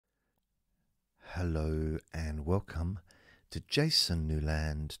Hello and welcome to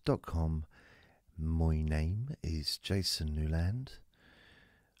jasonnewland.com. My name is Jason Newland.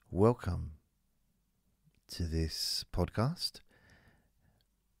 Welcome to this podcast,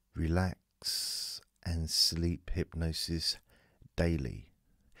 Relax and Sleep Hypnosis Daily.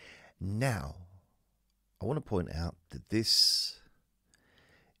 Now, I want to point out that this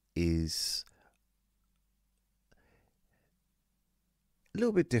is a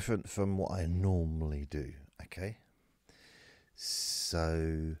little bit different from what I normally do, okay?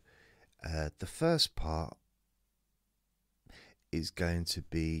 So, the first part is going to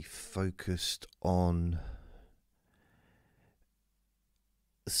be focused on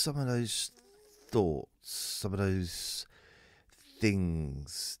some of those thoughts, some of those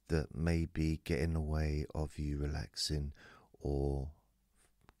things that may be getting in the way of you relaxing or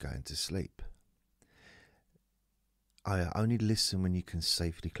going to sleep. I only listen when you can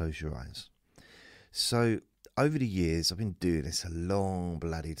safely close your eyes. So, over the years, I've been doing this a long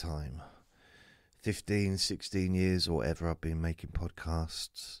bloody time. 15, 16 years or whatever I've been making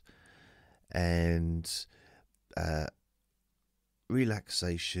podcasts. And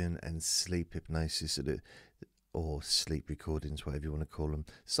relaxation and sleep hypnosis, or sleep recordings, whatever you want to call them.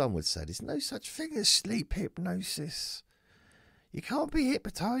 Some would say there's no such thing as sleep hypnosis. You can't be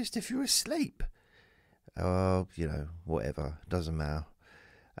hypnotized if you're asleep. Whatever, doesn't matter.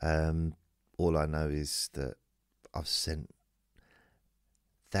 All I know is that I've sent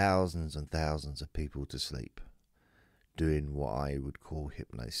thousands and thousands of people to sleep doing what I would call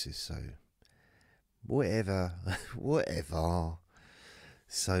hypnosis. So, whatever.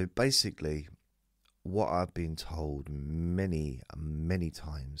 So, basically, what I've been told many, many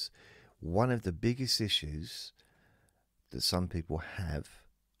times, one of the biggest issues that some people have,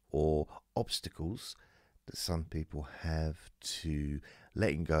 or obstacles that some people have to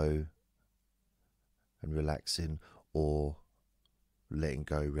letting go and relaxing, or letting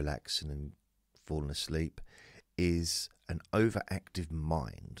go, relaxing and falling asleep, is an overactive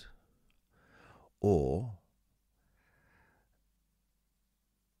mind, or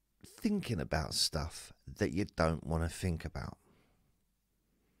thinking about stuff that you don't want to think about.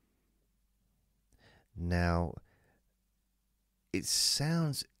 Now, it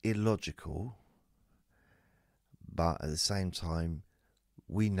sounds illogical, but at the same time,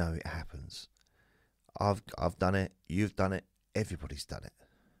 we know it happens. I've done it, you've done it, everybody's done it.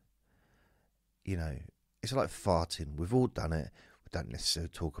 You know, it's like farting. We've all done it. We don't necessarily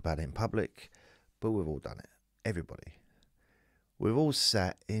talk about it in public, but we've all done it. Everybody. We've all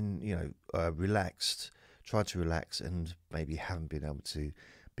sat in, relaxed, tried to relax, and maybe haven't been able to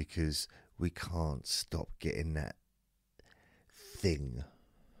because we can't stop getting that thing,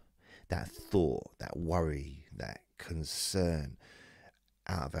 that thought, that worry, that concern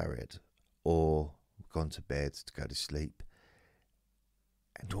out of our head, or gone to bed to go to sleep,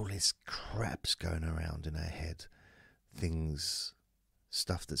 and all this crap's going around in our head. Things,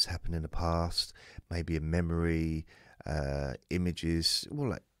 stuff that's happened in the past, maybe a memory, images, all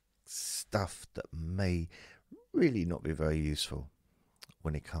that stuff that may really not be very useful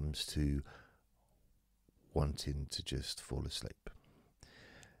when it comes to wanting to just fall asleep.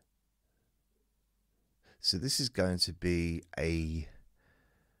 So this is going to be an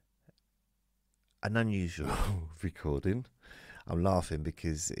unusual recording. I'm laughing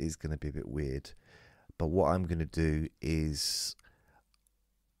because it is going to be a bit weird. But what I'm going to do is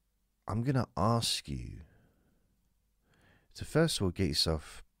I'm going to ask you to first of all get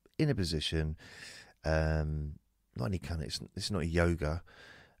yourself in a position, not any kind of, it's not yoga,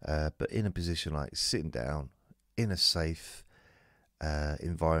 but in a position like sitting down in a safe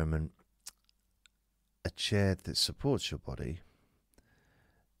environment, a chair that supports your body.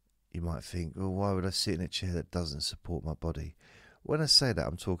 You might think, well, why would I sit in a chair that doesn't support my body? When I say that,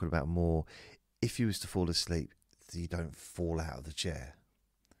 I'm talking about more, if you was to fall asleep, you don't fall out of the chair.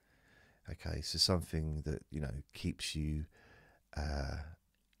 Okay, so something that, keeps you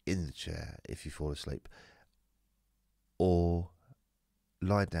in the chair if you fall asleep. Or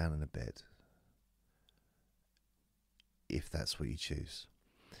lie down in a bed, if that's what you choose.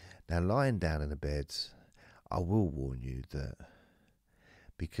 Now, lying down in a bed, I will warn you that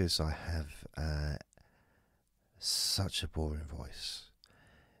because I have such a boring voice,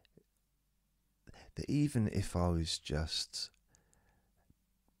 that even if I was just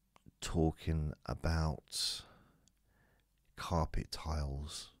talking about carpet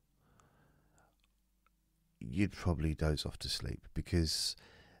tiles, you'd probably doze off to sleep, because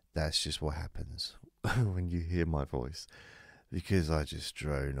that's just what happens when you hear my voice, because I just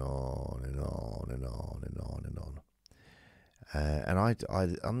drone on and on and on and on and on. And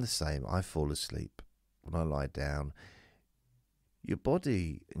I'm the same. I fall asleep when I lie down. Your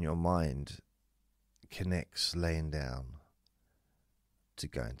body and your mind connects laying down to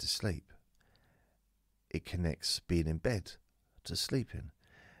going to sleep. It connects being in bed to sleeping.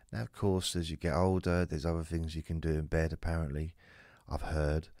 Now, of course, as you get older, there's other things you can do in bed, apparently, I've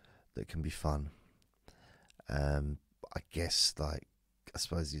heard, that can be fun. I guess, like, I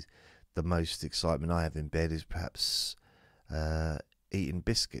suppose the most excitement I have in bed is perhaps eating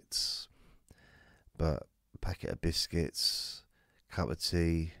biscuits. But a packet of biscuits, cup of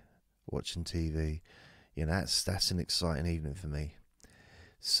tea, watching TV, that's an exciting evening for me.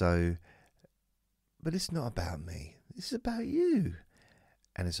 So, but it's not about me. This is about you.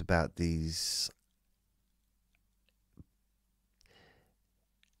 And it's about these...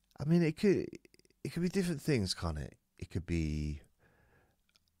 I mean, it could be different things, can't it? It could be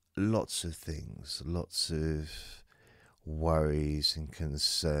lots of things, lots of worries and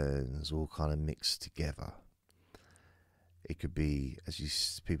concerns all kind of mixed together. It could be,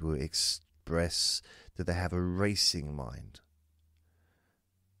 as people express, that they have a racing mind,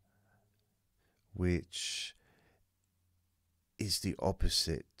 which is the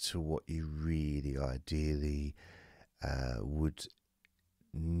opposite to what you really ideally would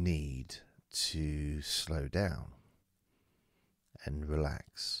need to slow down and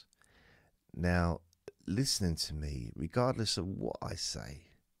relax. Now, listening to me, regardless of what I say,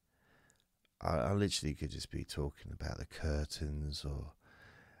 I literally could just be talking about the curtains, or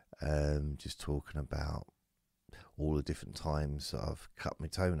just talking about all the different times that I've cut my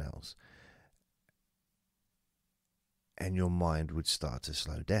toenails, and your mind would start to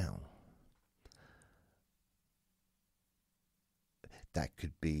slow down. That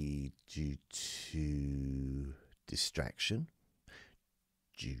could be due to distraction,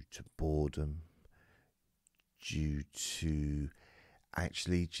 due to boredom, due to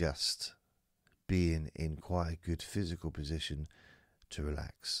actually just being in quite a good physical position to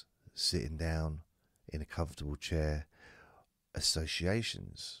relax, sitting down in a comfortable chair.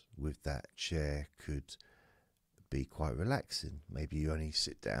 Associations with that chair could be quite relaxing. Maybe you only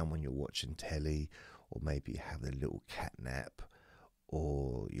sit down when you're watching telly, or maybe you have a little cat nap,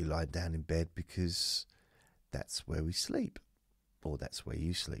 or you lie down in bed because that's where we sleep, or that's where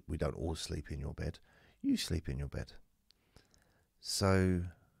you sleep. We don't all sleep in your bed. You sleep in your bed. So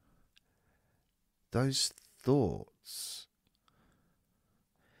those thoughts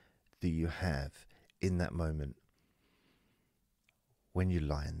that you have in that moment when you're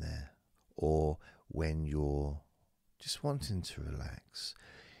lying there, or when you're just wanting to relax,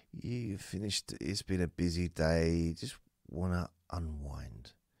 you finished, it's been a busy day, you just want to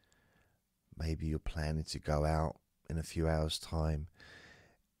unwind. Maybe you're planning to go out in a few hours' time,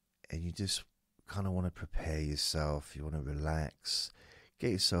 and you just kind of want to prepare yourself, you want to relax,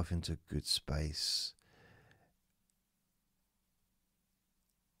 get yourself into a good space,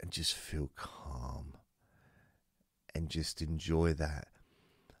 and just feel calm, and just enjoy that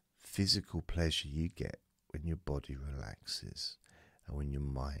physical pleasure you get when your body relaxes and when your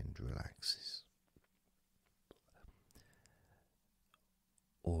mind relaxes.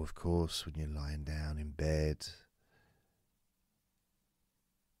 Or, of course, when you're lying down in bed,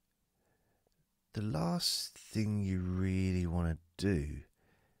 the last thing you really want to do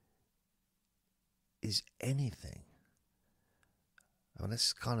is anything. I mean,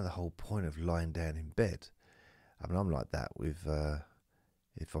 that's kind of the whole point of lying down in bed. I mean, I'm like that with,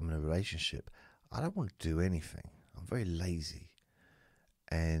 if I'm in a relationship, I don't want to do anything. I'm very lazy,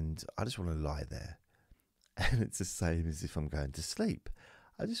 and I just want to lie there. And it's the same as if I'm going to sleep.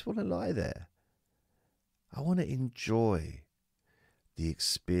 I just want to lie there. I want to enjoy the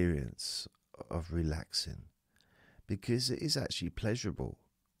experience of relaxing, because it is actually pleasurable.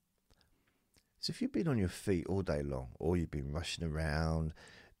 So if you've been on your feet all day long, or you've been rushing around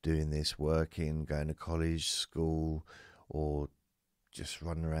doing this, working, going to college, school, or just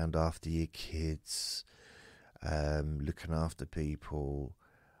running around after your kids, looking after people,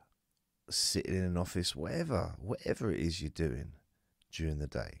 sitting in an office, whatever it is you're doing during the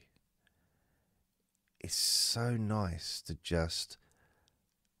day, it's so nice to just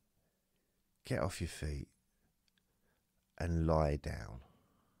get off your feet and lie down,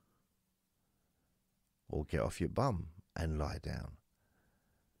 or get off your bum and lie down.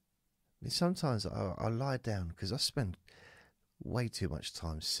 I mean, sometimes I lie down because I spend way too much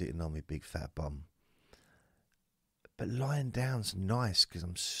time sitting on my big fat bum. But lying down's nice because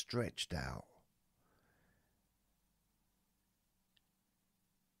I'm stretched out.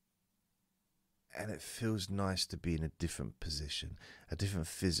 And it feels nice to be in a different position, a different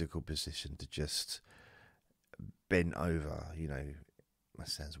physical position, to just bent over, that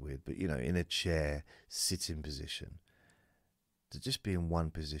sounds weird, but, in a chair, sitting position, to just be in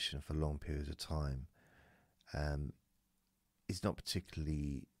one position for long periods of time is not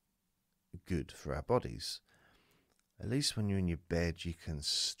particularly good for our bodies. At least when you're in your bed, you can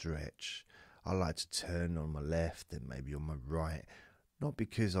stretch. I like to turn on my left and maybe on my right, not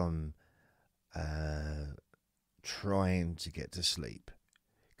because I'm trying to get to sleep,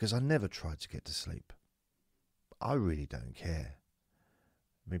 because I never try to get to sleep. I really don't care.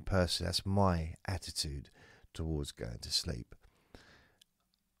 I mean, personally, that's my attitude towards going to sleep.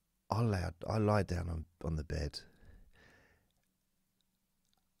 I lie down on the bed.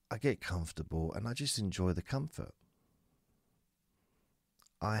 I get comfortable and I just enjoy the comfort.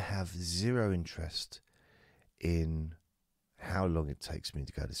 I have zero interest in how long it takes me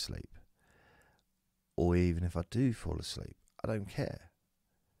to go to sleep. Or even if I do fall asleep, I don't care.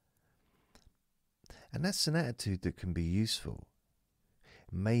 And that's an attitude that can be useful.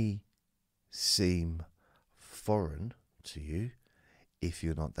 It may seem foreign to you if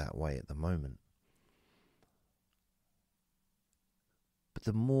you're not that way at the moment. But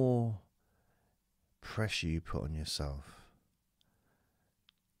the more pressure you put on yourself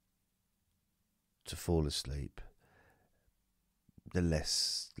to fall asleep, the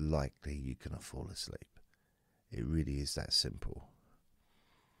less likely you're going to fall asleep. It really is that simple.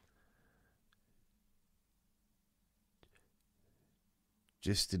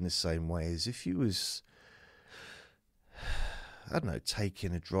 Just in the same way as if you was,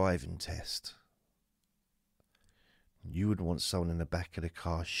 taking a driving test. You would want someone in the back of the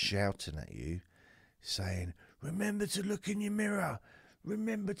car shouting at you, saying, "Remember to look in your mirror.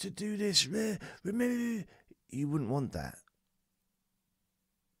 Remember to do this. Remember." You wouldn't want that.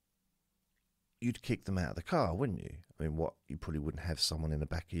 You'd kick them out of the car, wouldn't you? I mean, you probably wouldn't have someone in the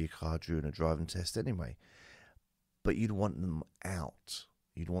back of your car during a driving test anyway. But you'd want them out.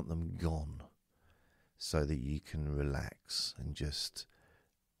 You'd want them gone so that you can relax and just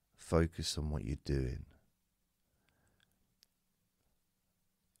focus on what you're doing.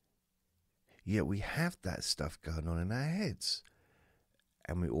 Yet we have that stuff going on in our heads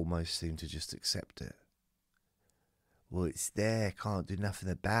and we almost seem to just accept it. Well, it's there, can't do nothing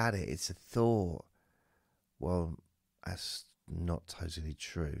about it, it's a thought. Well, that's not totally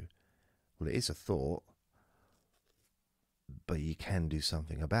true. Well, it is a thought, but you can do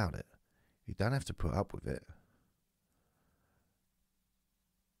something about it. You don't have to put up with it.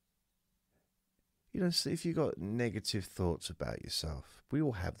 So if you've got negative thoughts about yourself, we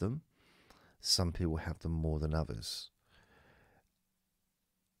all have them. Some people have them more than others.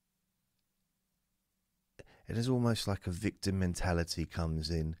 It is almost like a victim mentality comes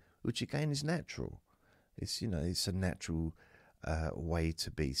in, which again is natural. It's it's a natural way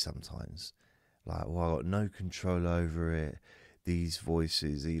to be sometimes. Like, well, I've got no control over it. These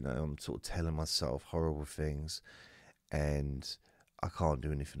voices, I'm sort of telling myself horrible things, and I can't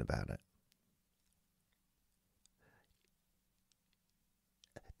do anything about it.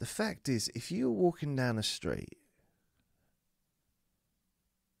 The fact is, if you're walking down a street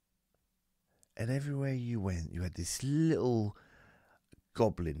and everywhere you went, you had this little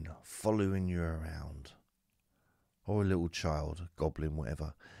goblin following you around, or a little child, goblin,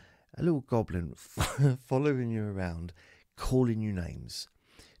 whatever, a little goblin following you around, calling you names,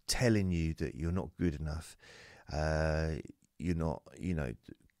 telling you that you're not good enough, you're not,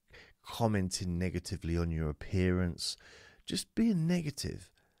 commenting negatively on your appearance, just being negative.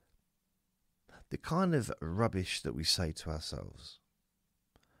 The kind of rubbish that we say to ourselves.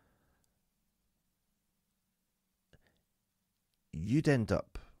 You'd end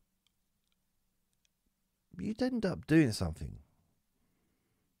up doing something.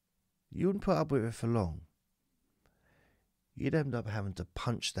 You wouldn't put up with it for long. You'd end up having to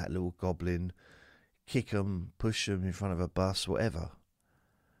punch that little goblin, kick him, push him in front of a bus, whatever,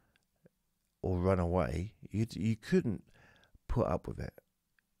 or run away. You couldn't put up with it.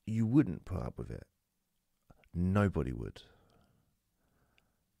 You wouldn't put up with it. Nobody would.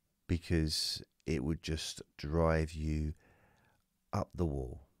 Because it would just drive you up the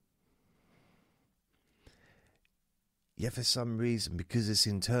wall. Yet for some reason, because it's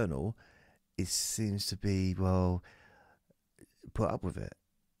internal, it seems to be, well, put up with it.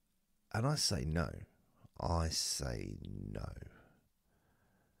 And I say no. I say no.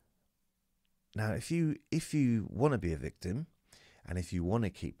 Now, if you want to be a victim, and if you want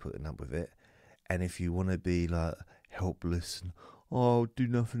to keep putting up with it, and if you want to be like helpless and I'll do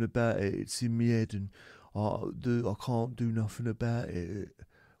nothing about it, it's in my head and I can't do nothing about it,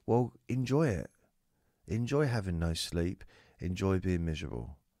 well, enjoy it. Enjoy having no sleep. Enjoy being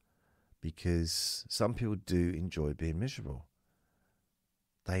miserable. because some people do enjoy being miserable.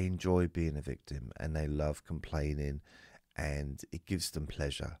 They enjoy being a victim and they love complaining, and it gives them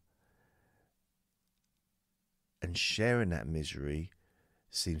pleasure. And sharing that misery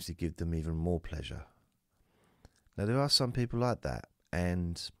seems to give them even more pleasure. Now, there are some people like that,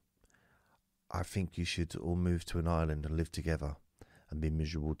 and I think you should all move to an island and live together and be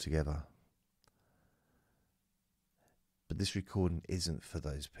miserable together. But this recording isn't for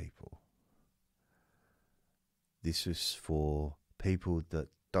those people. This is for people that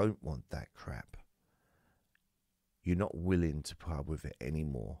don't want that crap. You're not willing to put up with it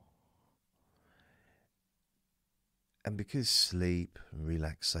anymore. And because sleep and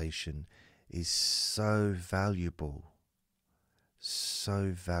relaxation is so valuable,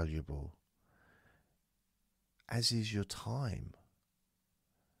 as is your time.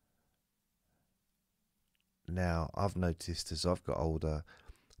 Now, I've noticed as I've got older,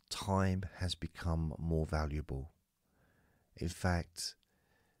 time has become more valuable. In fact,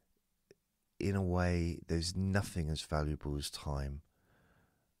 in a way, there's nothing as valuable as time.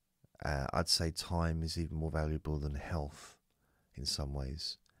 I'd say time is even more valuable than health in some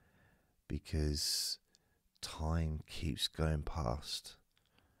ways, because time keeps going past,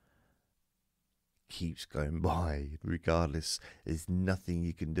 keeps going by, regardless. There's nothing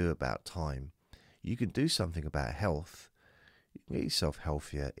you can do about time. You can do something about health. You can get yourself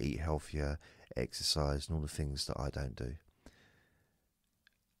healthier, eat healthier, exercise, and all the things that I don't do.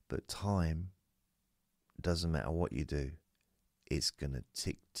 But time, doesn't matter what you do, it's going to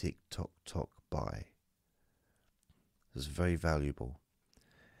tick, tick, tock, tock by. It's very valuable.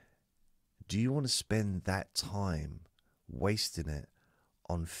 Do you want to spend that time wasting it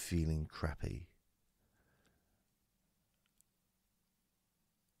on feeling crappy?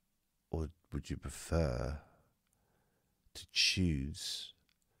 Or would you prefer to choose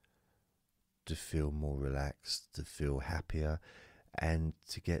to feel more relaxed, to feel happier, and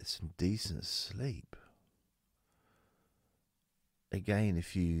to get some decent sleep? Again,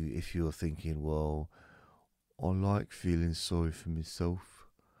 if you're thinking, well, I like feeling sorry for myself,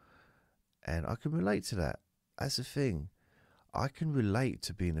 and I can relate to that. That's the thing. I can relate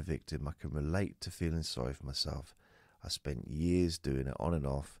to being a victim. I can relate to feeling sorry for myself. I spent years doing it on and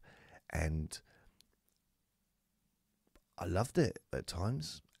off, and I loved it at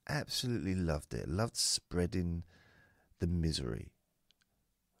times. Absolutely loved it. Loved spreading the misery.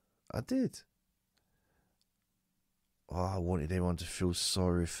 I did. Oh, I wanted everyone to feel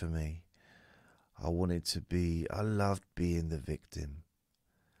sorry for me. I loved being the victim.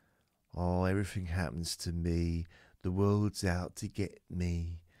 Oh, everything happens to me. The world's out to get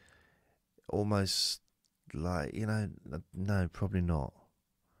me. Almost like, no, probably not.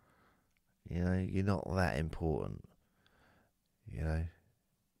 You're not that important.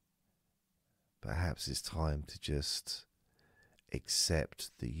 Perhaps it's time to just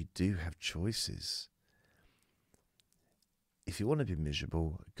accept that you do have choices. If you want to be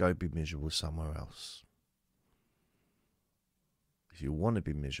miserable, go be miserable somewhere else. If you want to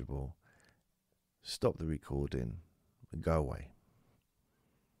be miserable, stop the recording and go away.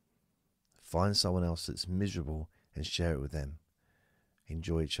 Find someone else that's miserable and share it with them.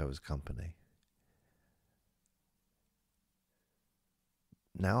 Enjoy each other's company.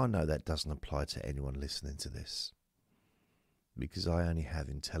 Now, I know that doesn't apply to anyone listening to this, because I only have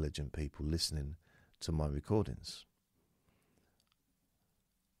intelligent people listening to my recordings.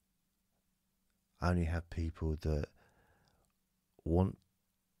 I only have people that want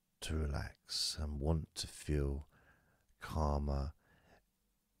to relax and want to feel calmer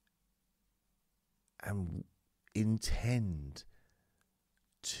and intend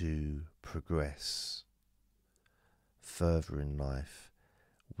to progress further in life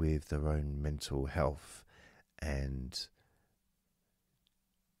with their own mental health and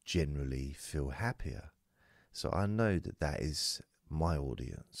generally feel happier. So I know that that is my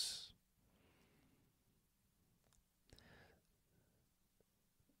audience.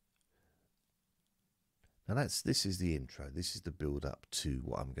 Now this is the intro. This is the build up to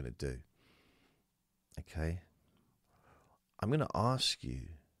what I'm going to do. Okay? I'm going to ask you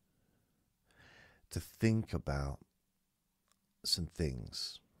to think about some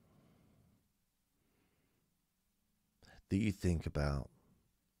things that you think about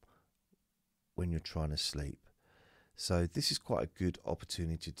when you're trying to sleep. So this is quite a good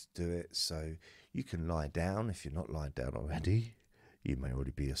opportunity to do it. So you can lie down if you're not lying down already. You may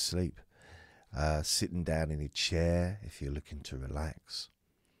already be asleep. Sitting down in a chair if you're looking to relax.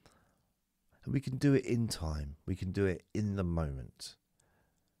 And we can do it in time. We can do it in the moment.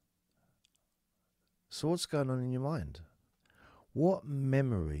 So what's going on in your mind? What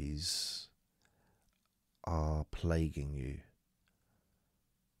memories are plaguing you?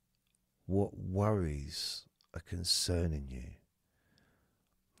 What worries are concerning you?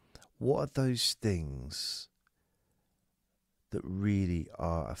 What are those things that really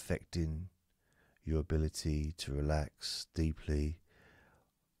are affecting your ability to relax deeply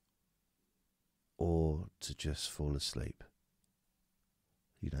or to just fall asleep?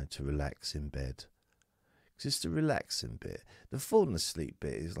 To relax in bed. Just the relaxing bit. The falling asleep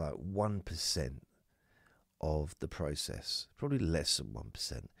bit is like 1% of the process. Probably less than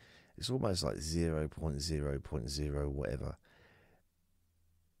 1%. It's almost like 0.0.0 whatever.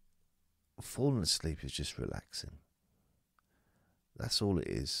 Falling asleep is just relaxing. That's all it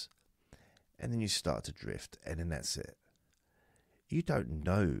is. And then you start to drift, and then that's it. You don't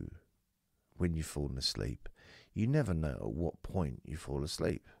know when you've fallen asleep. You never know at what point you fall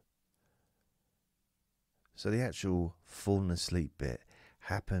asleep. So the actual falling asleep bit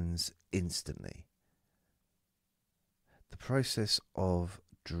happens instantly. The process of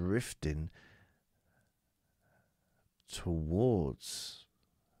drifting towards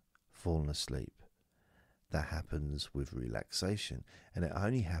falling asleep, that happens with relaxation, and it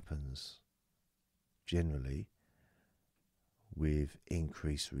only happens generally with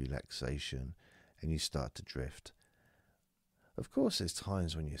increased relaxation, and you start to drift. Of course, there's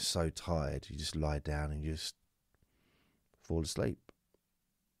times when you're so tired, you just lie down and you just fall asleep.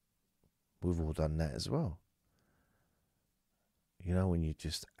 We've all done that as well. When you're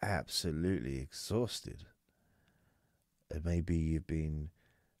just absolutely exhausted, and maybe you've been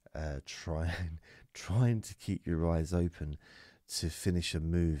trying to keep your eyes open to finish a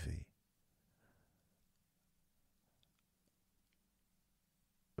movie,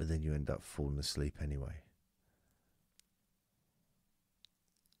 but then you end up falling asleep anyway.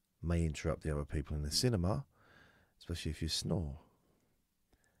 May interrupt the other people in the cinema, especially if you snore.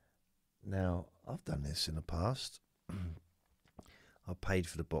 Now, I've done this in the past. I paid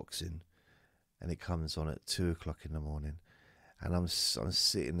for the boxing, and it comes on at 2 o'clock in the morning, and I'm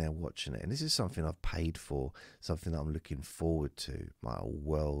sitting there watching it, and this is something I've paid for, something that I'm looking forward to, like a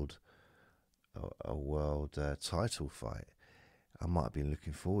world title fight. I might have been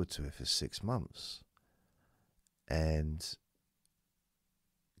looking forward to it for 6 months, and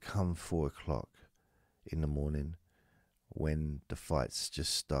come 4 o'clock in the morning when the fight's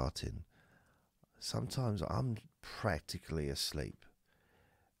just starting, sometimes I'm practically asleep.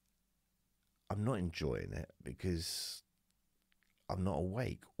 I'm not enjoying it because I'm not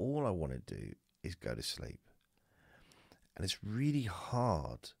awake. All I want to do is go to sleep. And it's really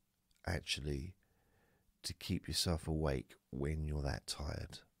hard, actually, to keep yourself awake when you're that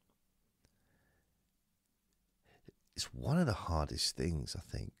tired. It's one of the hardest things, I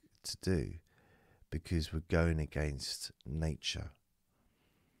think, to do, because we're going against nature.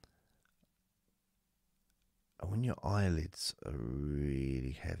 And when your eyelids are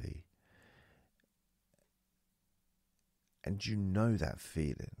really heavy, and you know that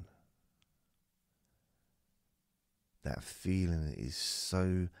feeling is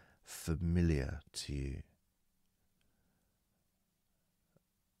so familiar to you,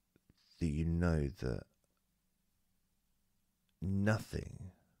 that you know that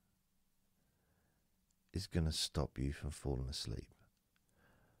nothing is going to stop you from falling asleep.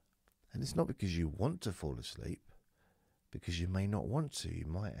 And it's not because you want to fall asleep, because you may not want to. You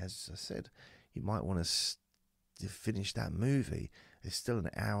might, as I said, you might want to finish that movie. There's still an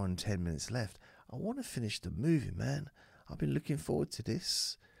hour and 10 minutes left. I want to finish the movie, man. I've been looking forward to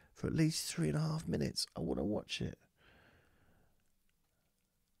this for at least 3.5 minutes. I want to watch it.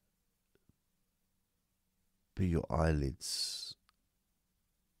 But your eyelids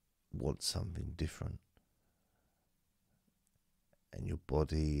want something different. And your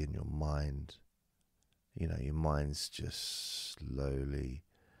body and your mind, your mind's just slowly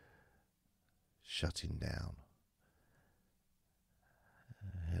shutting down.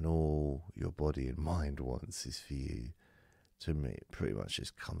 And all your body and mind wants is for you to pretty much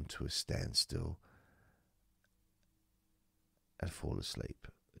just come to a standstill and fall asleep.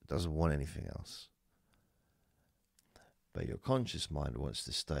 It doesn't want anything else. But your conscious mind wants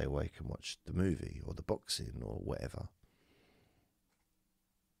to stay awake and watch the movie or the boxing or whatever.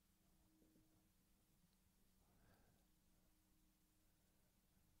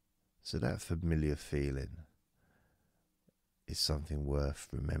 So that familiar feeling is something worth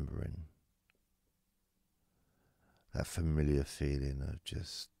remembering. That familiar feeling of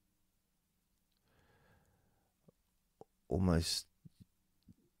just almost,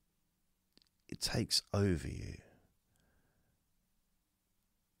 it takes over you.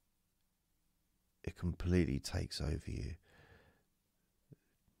 It completely takes over you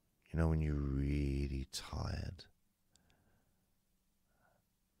You know, when you're really tired.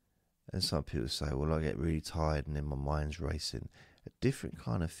 And some people say, well, I get really tired and then my mind's racing. A different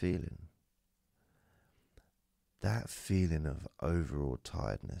kind of feeling. That feeling of overall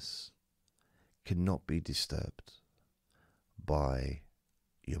tiredness cannot be disturbed by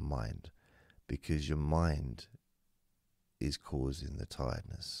your mind, because your mind is causing the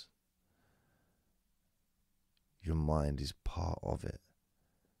tiredness. Your mind is part of it.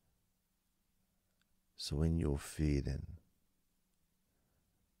 So when you're feeling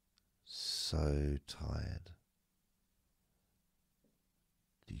so tired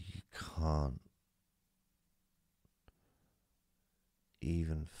that you can't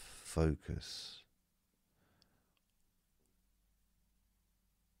even focus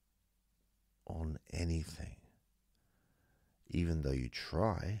on anything, even though you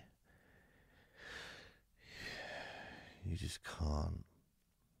try, you just can't.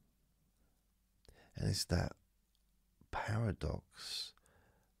 And it's that paradox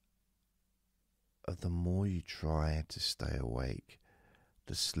of the more you try to stay awake,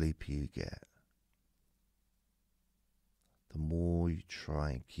 the sleepier you get. The more you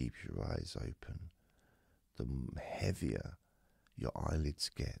try and keep your eyes open, the heavier your eyelids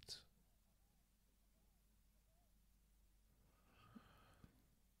get.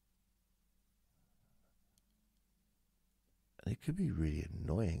 And it could be really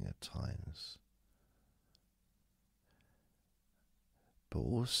annoying at times, but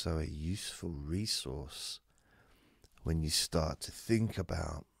also a useful resource when you start to think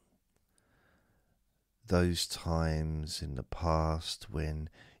about those times in the past when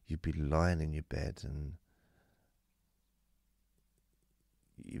you've been lying in your bed and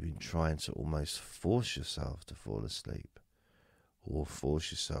you've been trying to almost force yourself to fall asleep or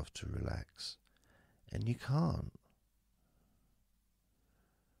force yourself to relax, and you can't.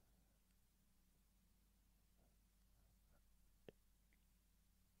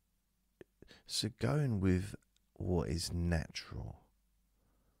 So going with what is natural,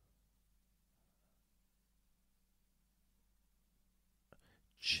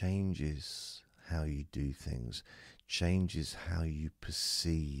 changes how you do things, changes how you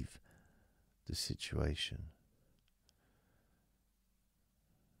perceive the situation.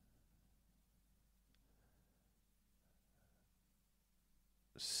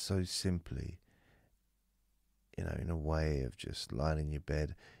 So simply, you know, in a way of just lying in your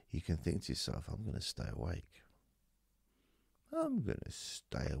bed, you can think to yourself, I'm going to stay awake. I'm going to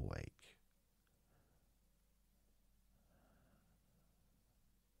stay awake.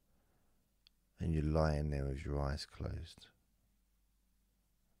 And you're lying there with your eyes closed.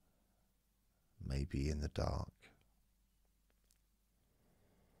 Maybe in the dark.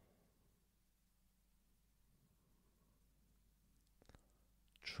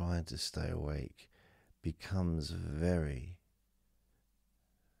 Trying to stay awake becomes very,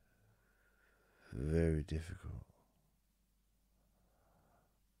 very difficult.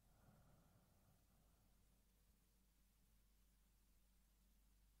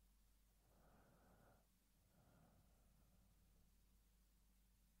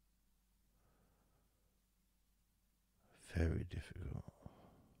 Very difficult.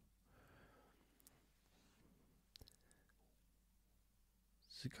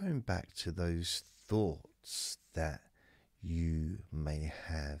 So going back to those thoughts that you may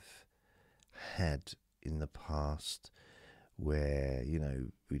have had in the past, where, you know,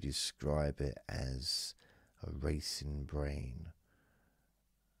 we describe it as a racing brain,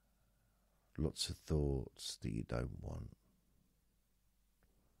 lots of thoughts that you don't want.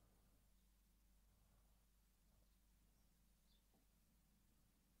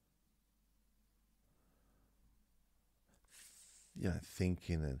 You know,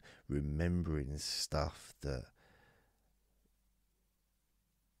 thinking and remembering stuff that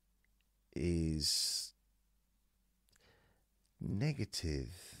is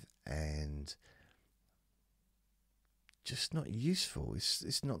negative and just not useful.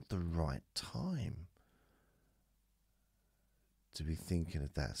 It's not the right time to be thinking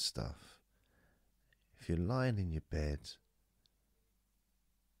of that stuff. If you're lying in your bed,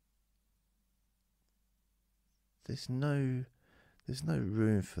 there's no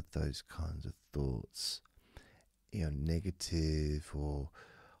room for those kinds of thoughts, you know, negative or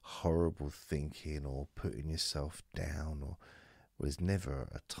horrible thinking or putting yourself down, or there's never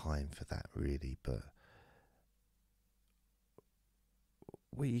a time for that really. But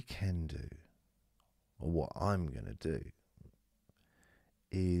what you can do, or what I'm going to do,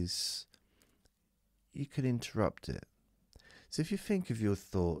 is you can interrupt it. So if you think of your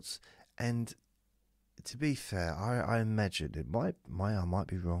thoughts, and to be fair, I imagine I might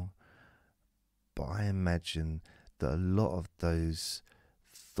be wrong, But I imagine that a lot of those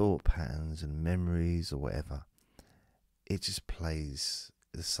thought patterns and memories or whatever, it just plays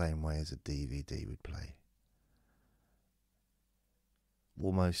the same way as a DVD would play.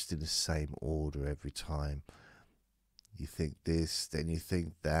 Almost in the same order every time. You think this, then you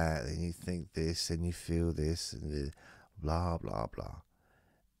think that, then you think this, then you feel this, and blah, blah, blah.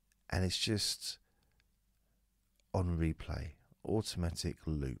 And it's just on replay, automatic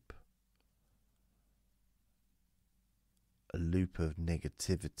loop. A loop of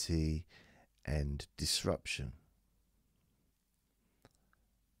negativity and disruption.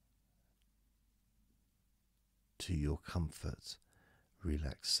 To your comfort,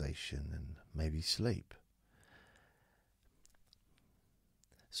 relaxation, and maybe sleep.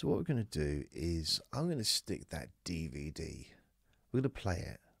 So what we're going to do is I'm going to stick that DVD. We're going to play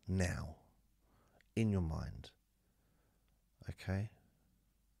it now in your mind. Okay?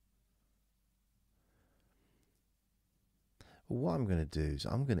 Well, what I'm going to do is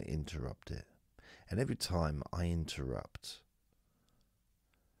I'm going to interrupt it. And every time I interrupt,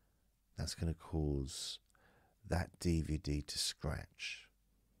 that's going to cause that DVD to scratch.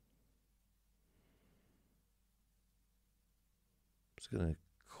 It's going to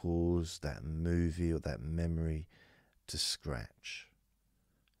cause that movie or that memory to scratch.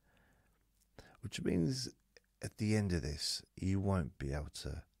 Which means at the end of this, you won't be able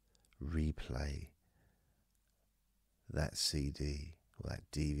to replay that CD or that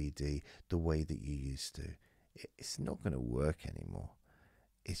DVD the way that you used to. It's not going to work anymore.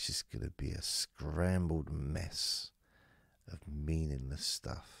 It's just going to be a scrambled mess of meaningless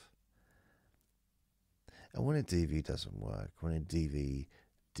stuff. And when a DVD doesn't work, when a DVD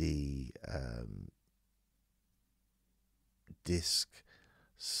disc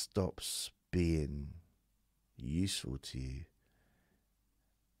stops being useful to you,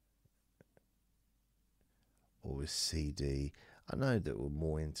 or a CD, I know that we're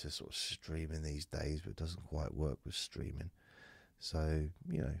more into sort of streaming these days, but it doesn't quite work with streaming. So,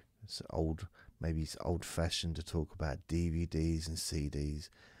 you know, maybe it's old-fashioned to talk about DVDs and CDs,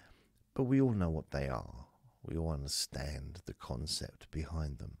 but we all know what they are. We all understand the concept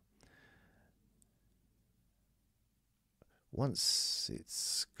behind them. Once it's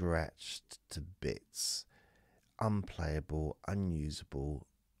scratched to bits, unplayable, unusable,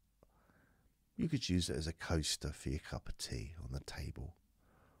 you could use it as a coaster for your cup of tea on the table,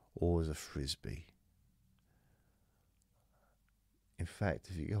 or as a frisbee. In fact,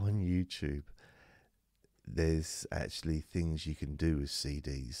 if you go on YouTube, there's actually things you can do with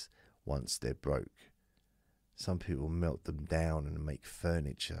CDs once they're broke. Some people melt them down and make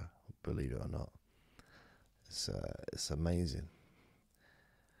furniture, believe it or not. It's amazing.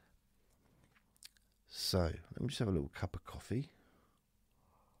 So, let me just have a little cup of coffee.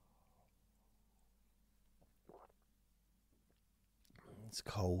 It's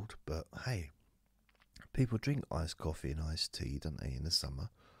cold, but hey, people drink iced coffee and iced tea, don't they, in the summer?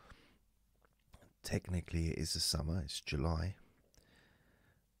 Technically, it is the summer, it's July.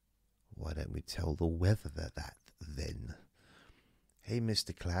 Why don't we tell the weather that then? Hey,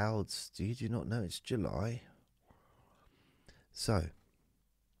 Mr. Clouds, did you not know it's July? So,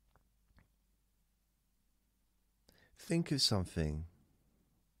 think of something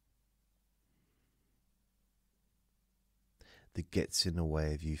that gets in the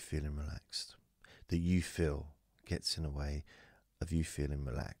way of you feeling relaxed. That you feel gets in the way of you feeling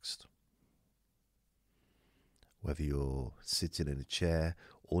relaxed. Whether you're sitting in a chair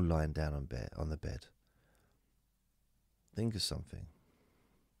or lying down on the bed. Think of something.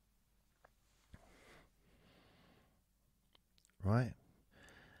 Right?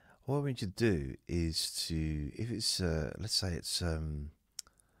 What I want you to do is to, if it's, let's say it's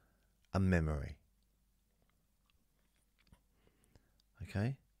a memory.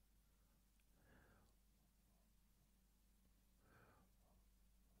 Okay?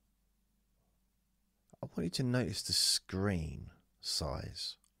 I want you to notice the screen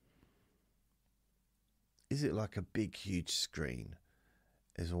size. Is it like a big, huge screen?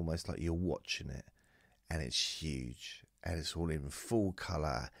 It's almost like you're watching it, and it's huge, and it's all in full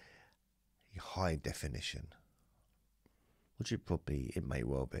colour, high definition. Which it may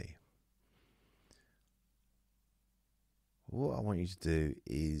well be. What I want you to do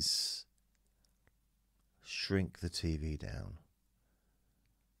is shrink the TV down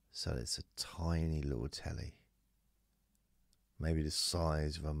so that it's a tiny little telly, maybe the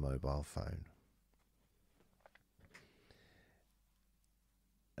size of a mobile phone,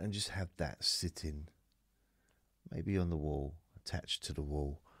 and just have that sitting maybe on the wall, attached to the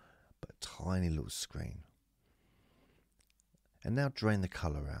wall, but a tiny little screen. And now drain the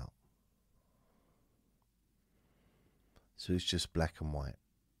colour out. So it's just black and white.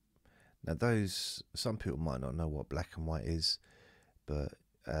 Now some people might not know what black and white is, but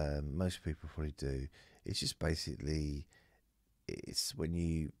most people probably do. It's just basically, it's when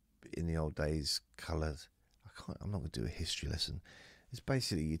you, in the old days, coloured. I'm not going to do a history lesson. It's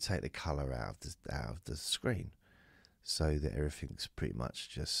basically you take the colour out of the screen, so that everything's pretty much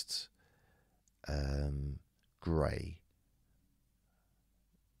just grey,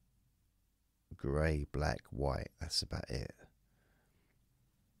 black, white. That's about it.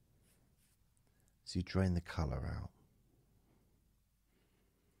 So you drain the colour out.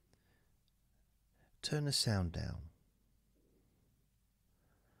 Turn the sound down.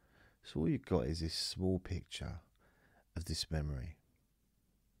 So all you've got is this small picture of this memory.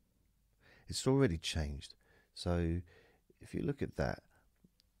 It's already changed. So if you look at that,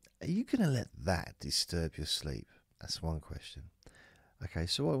 are you going to let that disturb your sleep? That's one question. Okay,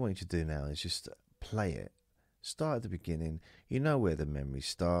 so what I want you to do now is just play it. Start at the beginning. You know where the memory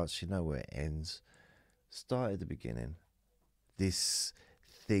starts. You know where it ends. Start at the beginning. This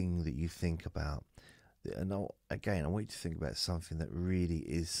thing that you think about. And again, I want you to think about something that really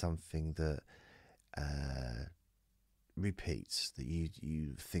is something that repeats, that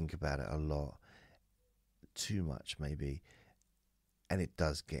you think about it a lot, too much maybe, and it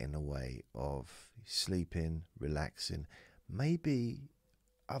does get in the way of sleeping, relaxing, maybe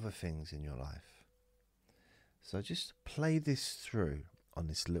other things in your life. So just play this through on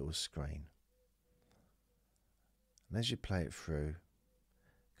this little screen. And as you play it through,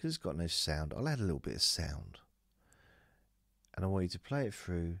 because it's got no sound, I'll add a little bit of sound. And I want you to play it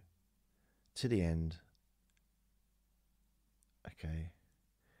through to the end. Okay.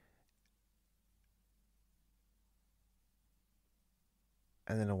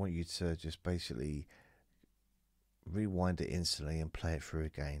 And then I want you to just basically rewind it instantly and play it through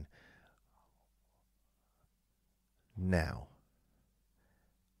again. Now,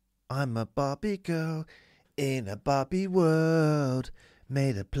 I'm a Barbie girl in a Barbie world.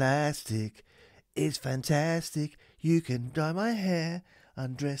 Made of plastic, it's fantastic. You can dye my hair,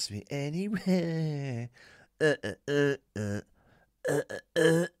 undress me anywhere.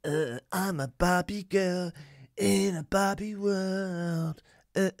 I'm a Barbie girl in a Barbie world.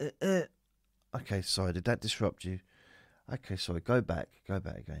 Okay, sorry, did that disrupt you? Okay, sorry, go back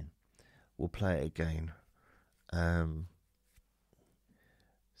again. We'll play it again.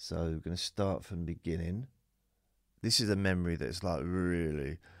 So we're going to start from the beginning. This is a memory that's like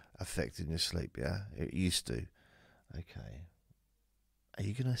really affecting your sleep, yeah? It used to. Okay. Are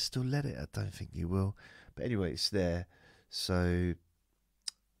you going to still let it? I don't think you will. But anyway, it's there. So,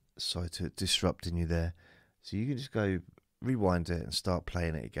 sorry to disrupting you there. So you can just go rewind it and start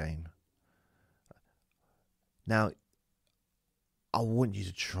playing it again. Now, I want you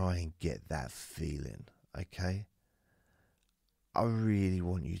to try and get that feeling, okay? I really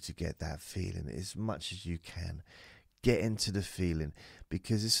want you to get that feeling as much as you can. Get into the feeling,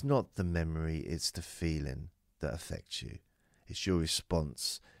 because it's not the memory, it's the feeling that affects you. It's your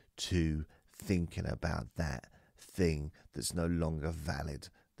response to thinking about that thing that's no longer valid,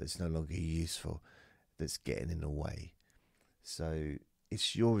 that's no longer useful, that's getting in the way. So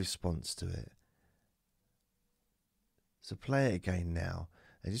it's your response to it. So play it again now,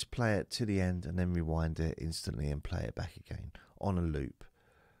 and just play it to the end and then rewind it instantly and play it back again on a loop.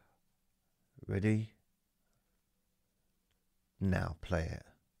 Ready? Now play it.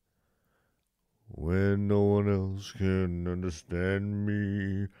 When no one else can understand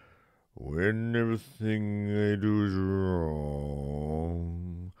me, when everything I do is wrong,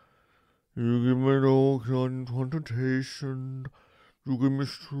 you give me no confrontation, you give me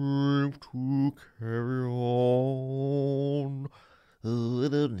strength to carry on.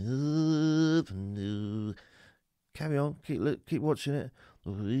 Carry on, keep watching it.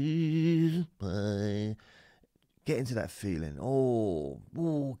 Get into that feeling. Oh,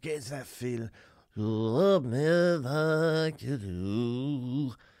 get into that feeling. Love me like you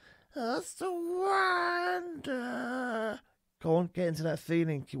do. That's the wonder. Go on, get into that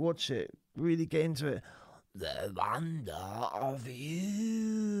feeling. Watch it. Really get into it. The wonder of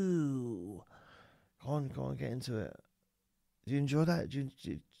you. Go on, get into it. Do you enjoy that? Do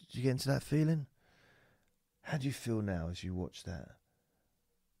you get into that feeling? How do you feel now as you watch that?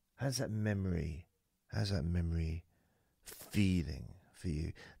 How's that memory feeling for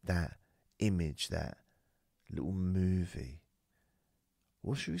you? That image, that little movie.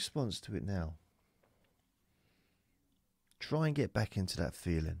 What's your response to it now? Try and get back into that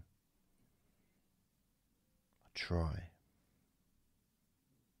feeling. Try.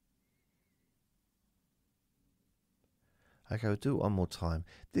 Okay, we'll do it one more time.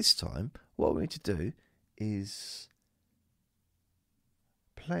 This time, what we need to do is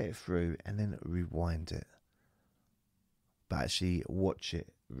play it through and then rewind it. But actually watch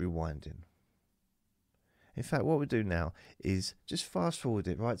it rewinding. In fact, what we do now is just fast forward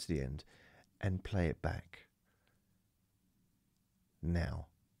it right to the end and play it back. Now.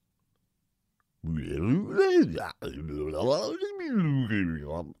 Cup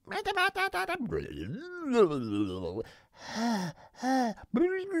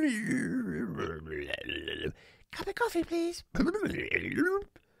of coffee, please.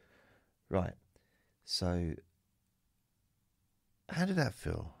 Right. So, how did that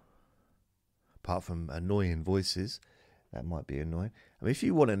feel? Apart from annoying voices, that might be annoying. I mean, if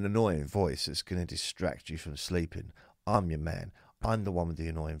you want an annoying voice that's going to distract you from sleeping, I'm your man. I'm the one with the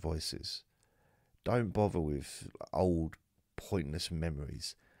annoying voices. Don't bother with old, pointless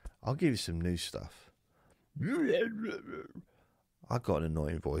memories. I'll give you some new stuff. I've got an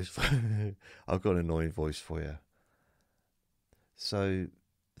annoying voice. I've got an annoying voice for you. So,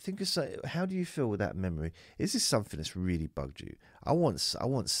 how do you feel with that memory? Is this something that's really bugged you? I want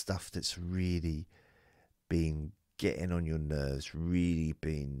stuff that's really been getting on your nerves, really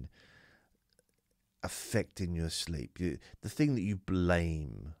been affecting your sleep. The thing that you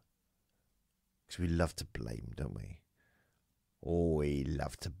blame. Because we love to blame, don't we? Oh, we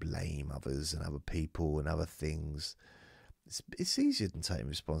love to blame others and other people and other things. It's easier than taking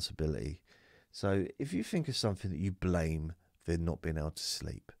responsibility. So if you think of something that you blame for not being able to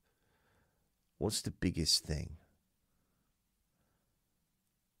sleep, what's the biggest thing?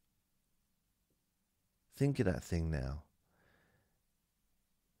 Think of that thing now.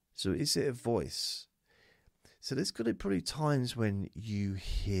 So is it a voice? So there's got to be probably times when you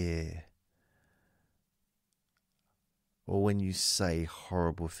hear or when you say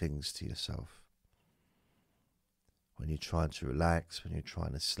horrible things to yourself. When you're trying to relax, when you're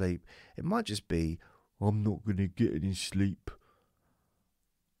trying to sleep. It might just be, I'm not going to get any sleep.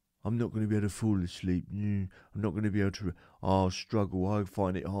 I'm not going to be able to fall asleep. I'm not going to be able to... I'll struggle. I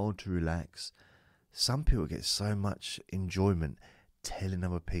find it hard to relax. Some people get so much enjoyment telling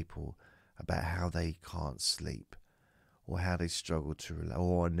other people about how they can't sleep. Or how they struggle to relax.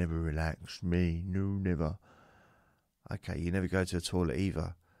 Oh, I never relax. Me. No, never. Okay, you never go to the toilet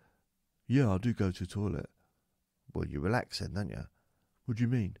either. Yeah, I do go to the toilet. Well, you relax then, don't you? What do you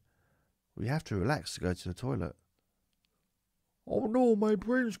mean? Well, you have to relax to go to the toilet. Oh no, my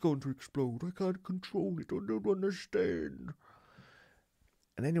brain's going to explode. I can't control it. I don't understand.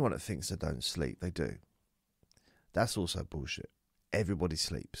 And anyone that thinks they don't sleep, they do. That's also bullshit. Everybody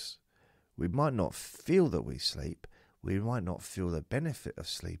sleeps. We might not feel that we sleep. We might not feel the benefit of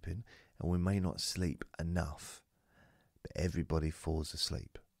sleeping. And we may not sleep enough. But everybody falls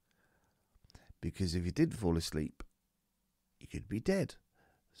asleep. Because if you did fall asleep, you'd be dead.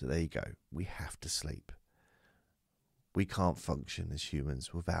 So there you go. We have to sleep. We can't function as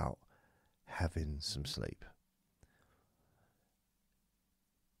humans without having some sleep.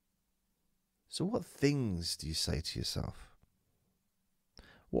 So what things do you say to yourself?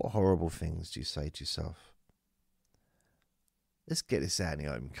 What horrible things do you say to yourself? Let's get this out in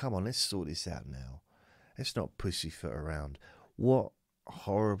the open. Come on, let's sort this out now. Let's not pussyfoot around. What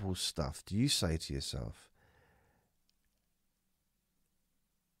horrible stuff do you say to yourself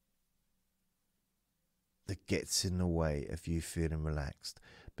that gets in the way of you feeling relaxed?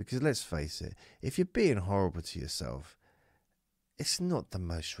 Because let's face it, if you're being horrible to yourself, it's not the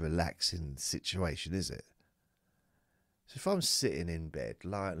most relaxing situation, is it? So if I'm sitting in bed,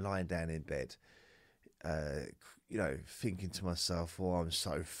 lying down in bed, thinking to myself, oh, I'm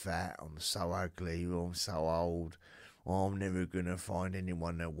so fat, I'm so ugly, oh, I'm so old, oh, I'm never going to find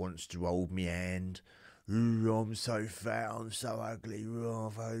anyone that wants to hold me hand, ooh, I'm so fat, I'm so ugly.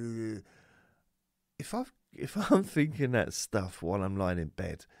 If I'm thinking that stuff while I'm lying in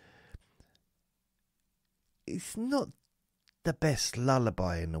bed, it's not the best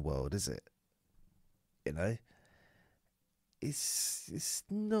lullaby in the world, is it? You know? It's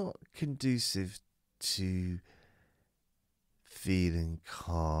not conducive to feeling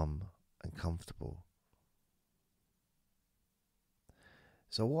calm and comfortable.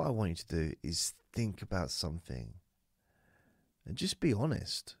 So what I want you to do is think about something and just be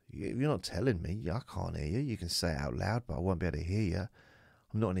honest. You're not telling me. I can't hear you. You can say it out loud, but I won't be able to hear you.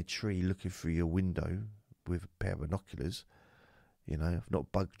 I'm not in a tree looking through your window with a pair of binoculars. You know, I've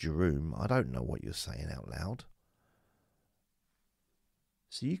not bugged your room. I don't know what you're saying out loud.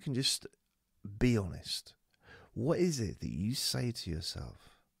 So you can just be honest. What is it that you say to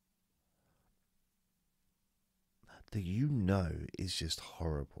yourself that you know is just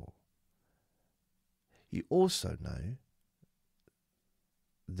horrible? You also know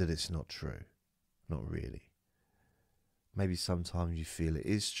that it's not true. Not really. Maybe sometimes you feel it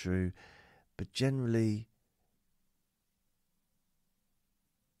is true, but generally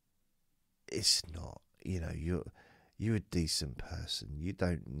it's not. You're a decent person. You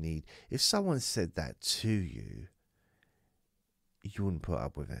don't need... If someone said that to you, you wouldn't put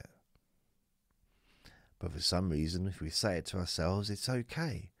up with it. But for some reason, if we say it to ourselves, it's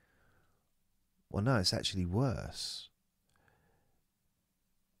okay. Well, no, it's actually worse.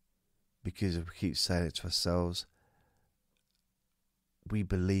 Because if we keep saying it to ourselves, we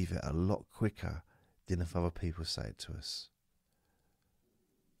believe it a lot quicker than if other people say it to us.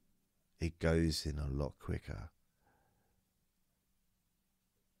 It goes in a lot quicker.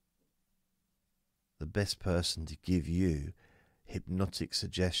 The best person to give you hypnotic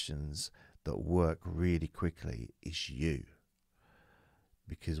suggestions that work really quickly is you.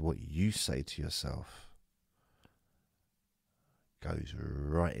 Because what you say to yourself goes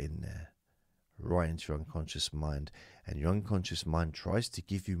right in there, right into your unconscious mind, and your unconscious mind tries to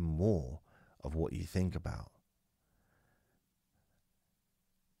give you more of what you think about.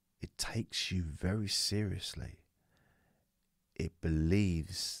 It takes you very seriously. It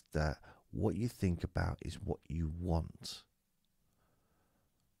believes that what you think about is what you want.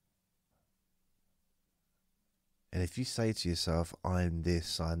 And if you say to yourself, I'm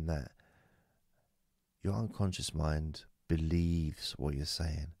this, I'm that, your unconscious mind believes what you're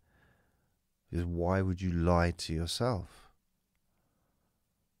saying. Because why would you lie to yourself?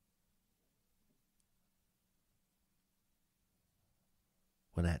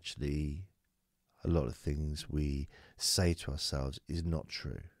 When actually a lot of things we say to ourselves is not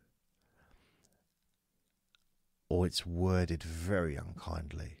true. Or it's worded very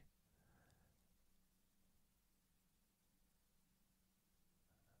unkindly.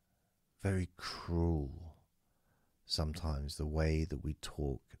 Very cruel sometimes, the way that we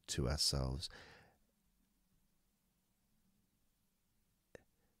talk to ourselves.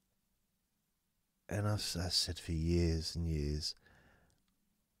 And I've said for years and years,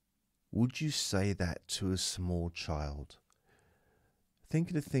 would you say that to a small child? Think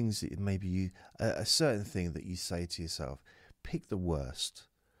of the things that maybe a certain thing that you say to yourself. Pick the worst.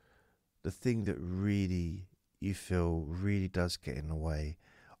 The thing that really you feel really does get in the way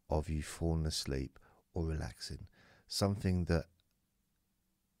of you falling asleep or relaxing. Something that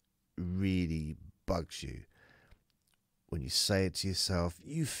really bugs you. When you say it to yourself,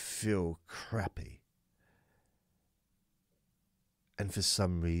 you feel crappy. And for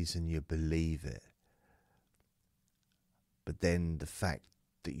some reason you believe it. But then the fact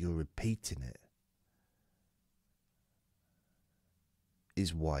that you're repeating it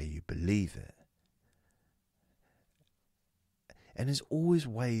is why you believe it. And there's always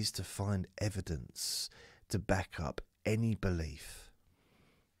ways to find evidence to back up any belief.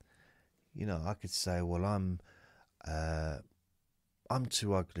 I could say, well, I'm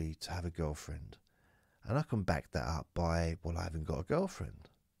too ugly to have a girlfriend. And I can back that up by, well, I haven't got a girlfriend.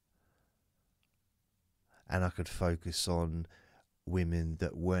 And I could focus on women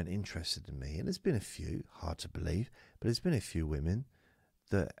that weren't interested in me. And there's been a few, hard to believe, but there's been a few women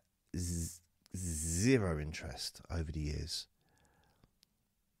that zero interest over the years.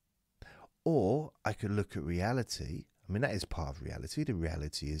 Or I could look at reality. I mean, that is part of reality. The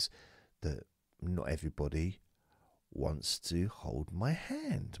reality is that not everybody wants to hold my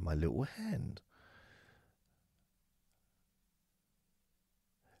hand, my little hand.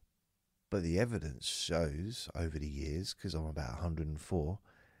 But the evidence shows over the years, because I'm about 104,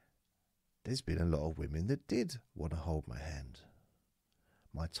 there's been a lot of women that did want to hold my hand.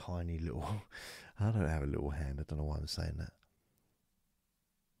 My tiny little... I don't have a little hand. I don't know why I'm saying that.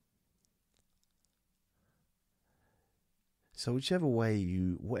 So whatever way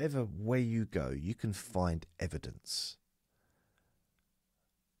you go, you can find evidence.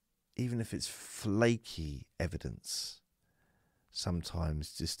 Even if it's flaky evidence.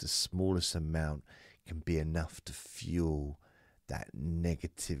 Sometimes just the smallest amount can be enough to fuel that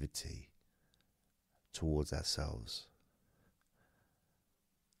negativity towards ourselves.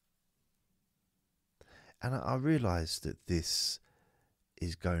 And I realise that this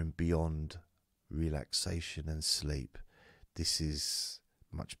is going beyond relaxation and sleep. This is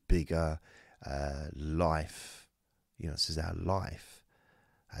much bigger. Life, this is our life,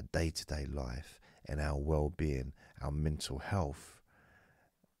 our day-to-day life, and our well-being, our mental health,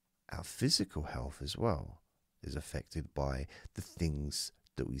 our physical health as well is affected by the things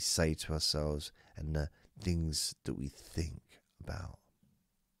that we say to ourselves and the things that we think about.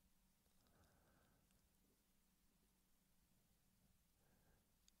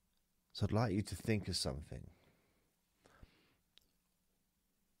 So I'd like you to think of something.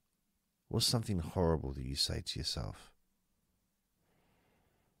 What's something horrible that you say to yourself?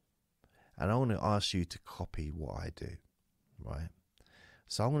 and I want to ask you to copy what I do, right?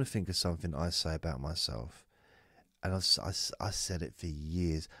 So I'm going to think of something I say about myself, and I said it for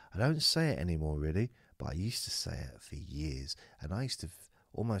years. I don't say it anymore, really, but I used to say it for years, and I used to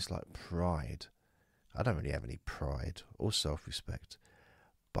almost like pride. I don't really have any pride or self-respect,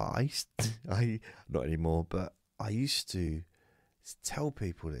 but I not anymore. But I used to tell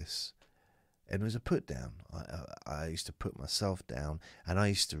people this, and it was a put down. I used to put myself down, and I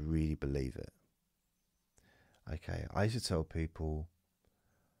used to really believe it. Okay, I used to tell people,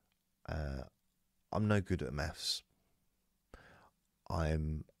 I'm no good at maths.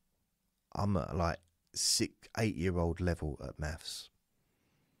 I'm at like 8-year-old level at maths.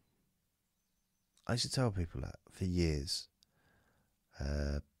 I used to tell people that for years.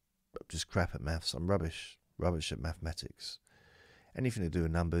 I'm just crap at maths. I'm rubbish at mathematics. Anything to do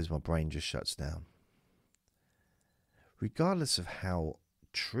with numbers, my brain just shuts down. Regardless of how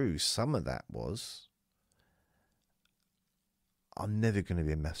true some of that was, I'm never going to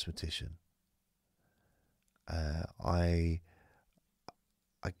be a mathematician. I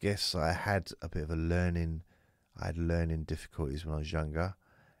guess I had a bit of learning difficulties when I was younger,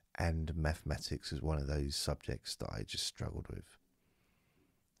 and mathematics is one of those subjects that I just struggled with.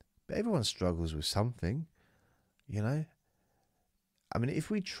 But everyone struggles with something, you know? I mean, if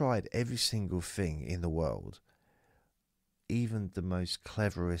we tried every single thing in the world, even the most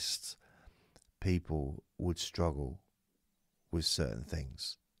cleverest people would struggle with certain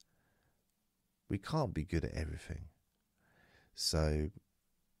things. We can't be good at everything. So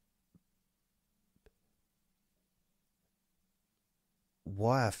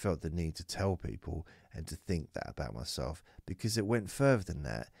why I felt the need to tell people and to think that about myself, because it went further than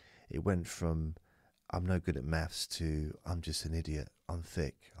that. It went from I'm no good at maths to I'm just an idiot, I'm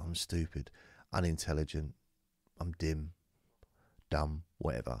thick, I'm stupid, unintelligent, I'm dumb,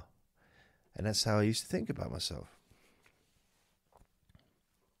 whatever. And that's how I used to think about myself.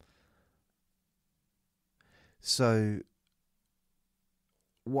 So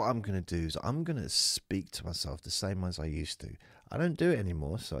what I'm going to do is I'm going to speak to myself the same as I used to. I don't do it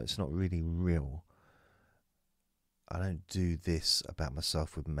anymore, so it's not really real. I don't do this about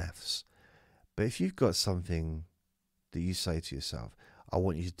myself with maths. But if you've got something that you say to yourself, I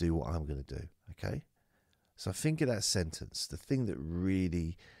want you to do what I'm going to do, okay? So think of that sentence, the thing that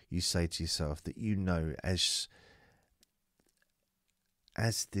really you say to yourself that you know as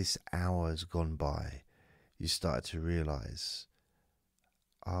this hour has gone by, you start to realise,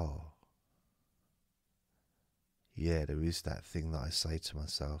 oh, yeah, there is that thing that I say to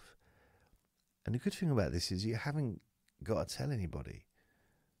myself. And the good thing about this is you haven't got to tell anybody.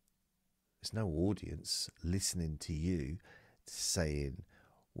 There's no audience listening to you saying,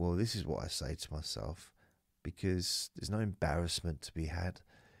 well, this is what I say to myself, because there's no embarrassment to be had.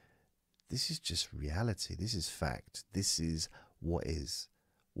 This is just reality. This is fact. This is what is.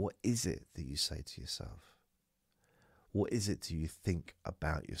 What is it that you say to yourself? What is it that you think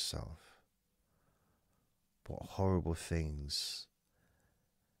about yourself? What horrible things.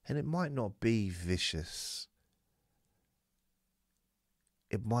 And it might not be vicious.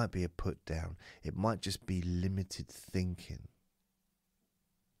 It might be a put down. It might just be limited thinking.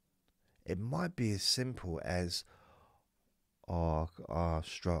 It might be as simple as, I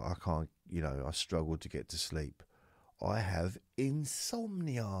can't, I struggle to get to sleep. I have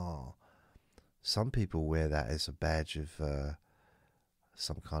insomnia. Some people wear that as a badge of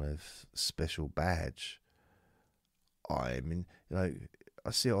some kind of special badge. I mean, I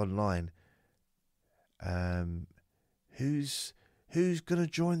see it online. Who's going to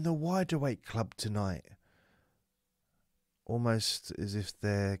join the Wide Awake Club tonight? Almost as if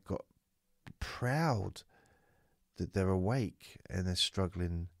they're proud that they're awake and they're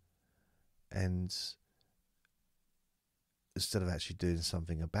struggling, and instead of actually doing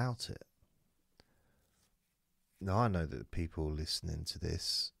something about it. Now, I know that people listening to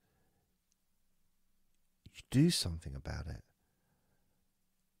this, you do something about it.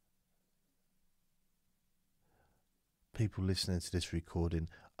 People listening to this recording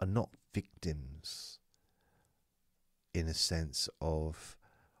are not victims in a sense of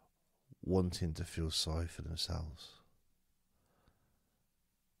wanting to feel sorry for themselves.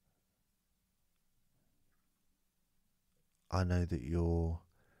 I know that you're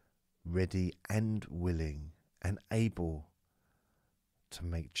ready and willing and able to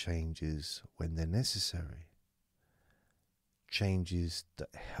make changes when they're necessary. Changes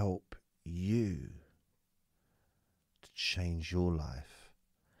that help you to change your life.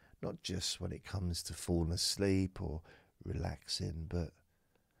 Not just when it comes to falling asleep or relaxing, but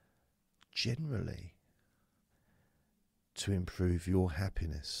generally to improve your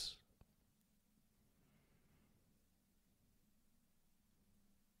happiness.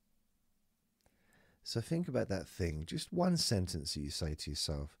 So think about that thing, just one sentence that you say to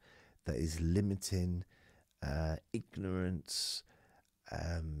yourself that is limiting, ignorance,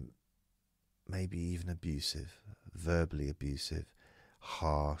 maybe even abusive, verbally abusive,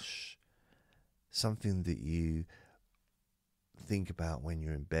 harsh, something that you think about when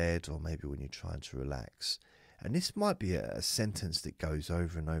you're in bed or maybe when you're trying to relax. And this might be a sentence that goes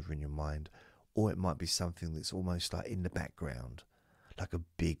over and over in your mind, or it might be something that's almost like in the background, like a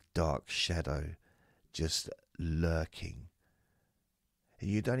big dark shadow just lurking.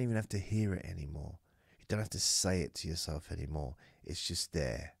 You don't even have to hear it anymore. You don't have to say it to yourself anymore. It's just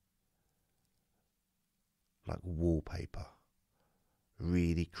there. Like wallpaper.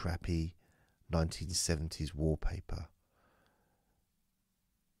 Really crappy 1970s wallpaper.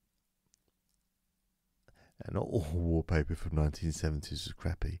 And not all wallpaper from 1970s is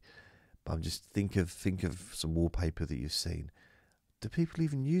crappy. But I'm just think of some wallpaper that you've seen. Do people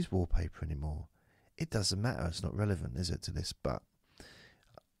even use wallpaper anymore? It doesn't matter. It's not relevant, is it, to this? But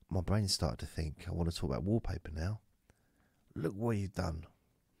my brain started to think, I want to talk about wallpaper now. Look what you've done.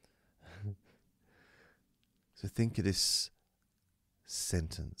 So think of this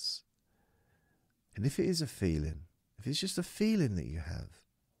sentence. And if it is a feeling, if it's just a feeling that you have,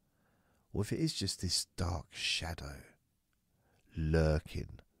 or if it is just this dark shadow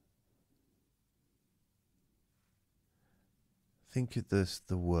lurking, think of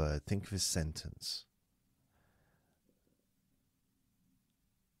the word, think of a sentence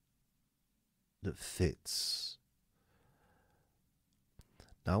that fits.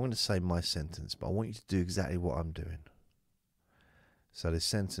 Now I'm going to say my sentence, but I want you to do exactly what I'm doing. So the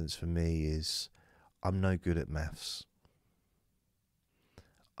sentence for me is, I'm no good at maths.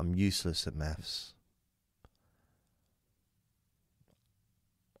 I'm useless at maths.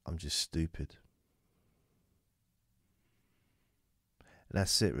 I'm just stupid. And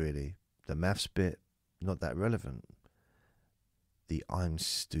that's it really. The maths bit, not that relevant. The I'm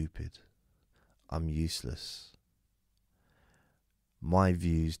stupid. I'm useless. My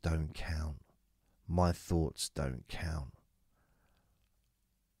views don't count. My thoughts don't count.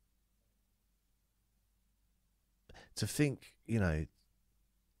 To think,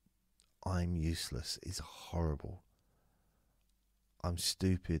 I'm useless is horrible. I'm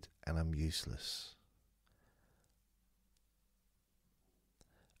stupid and I'm useless.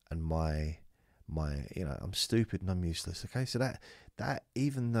 And I'm stupid and I'm useless. Okay, so that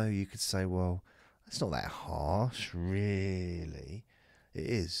even though you could say, well, that's not that harsh, really, it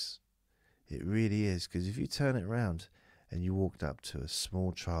is. It really is, because if you turn it around and you walked up to a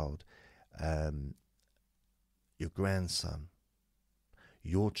small child, your grandson,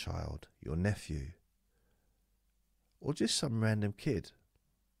 your child, your nephew, or just some random kid,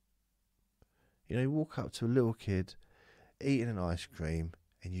 you walk up to a little kid eating an ice cream,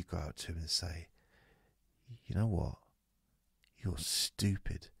 and you go up to him and say, you know what? You're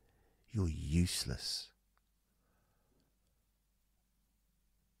stupid. You're useless.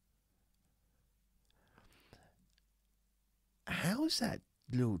 How is that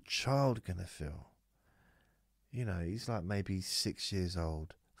little child going to feel? He's like maybe 6 years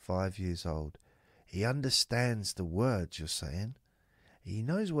old, 5 years old. He understands the words you're saying. He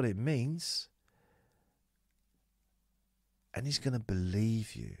knows what it means. And he's going to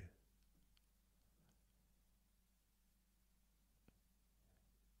believe you.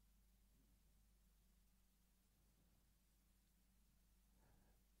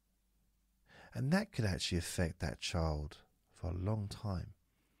 And that could actually affect that child for a long time.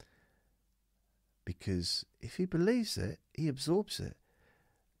 Because if he believes it, he absorbs it.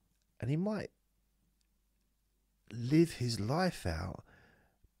 And he might live his life out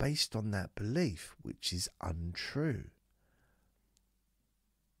based on that belief, which is untrue.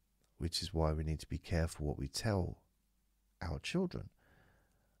 Which is why we need to be careful what we tell our children.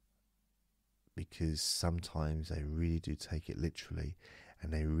 Because sometimes they really do take it literally,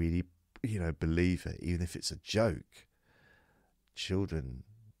 and they really, believe it, even if it's a joke. Children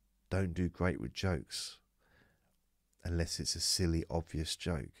don't do great with jokes unless it's a silly, obvious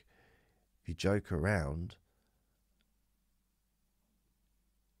joke. If you joke around,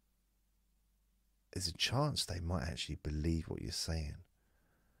 there's a chance they might actually believe what you're saying.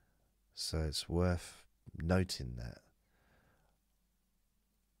 So it's worth noting that.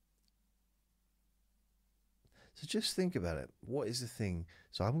 So just think about it. What is the thing?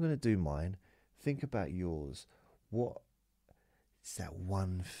 So I'm going to do mine. Think about yours. What is that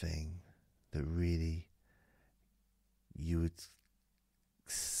one thing that really you would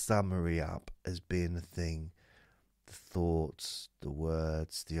summary up as being the thing? The thoughts, the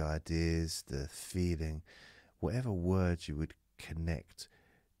words, the ideas, the feeling, whatever words you would connect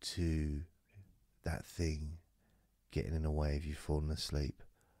to that thing getting in the way of you falling asleep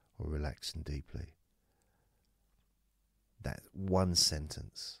or relaxing deeply. That one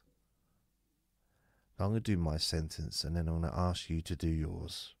sentence. I'm going to do my sentence and then I'm going to ask you to do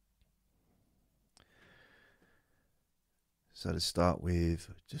yours. So to start with,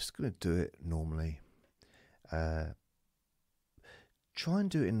 just going to do it normally. Try and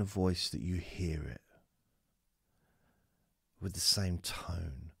do it in the voice that you hear it. With the same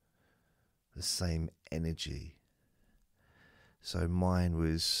tone, the same energy. So mine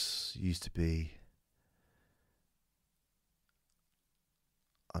used to be,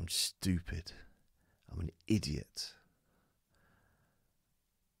 I'm stupid. I'm an idiot.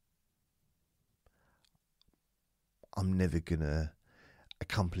 I'm never gonna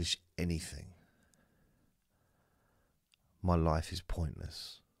accomplish anything. My life is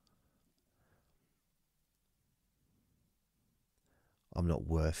pointless. I'm not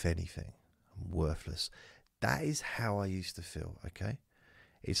worth anything. I'm worthless. That is how I used to feel, okay?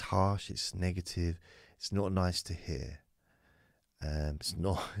 It's harsh, it's negative, it's not nice to hear. It's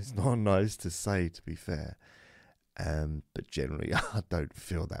not nice to say, to be fair. But generally I don't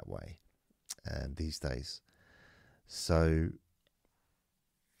feel that way these days. So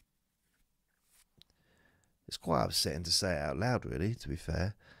it's quite upsetting to say it out loud, really, to be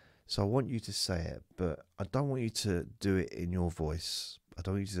fair. So I want you to say it, but I don't want you to do it in your voice. I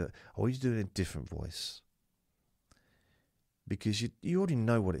want you to do it in a different voice. Because you already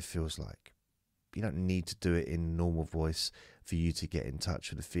know what it feels like. You don't need to do it in normal voice for you to get in touch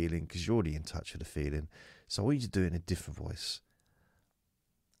with the feeling, because you're already in touch with the feeling. So I want you to do it in a different voice.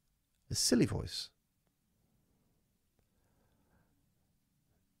 A silly voice.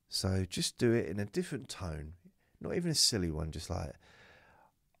 So just do it in a different tone. Not even a silly one, just like,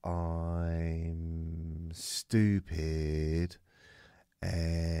 I'm stupid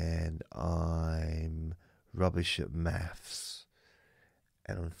and I'm rubbish at maths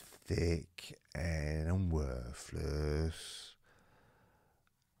and I'm thick and I'm worthless.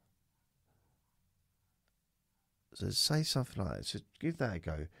 So say something like that. So give that a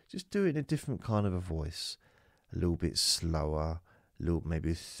go. Just do it in a different kind of a voice. A little bit slower,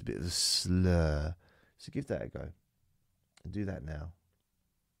 maybe a bit of a slur. So give that a go. And do that now.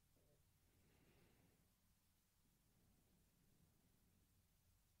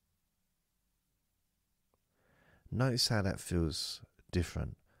 Notice how that feels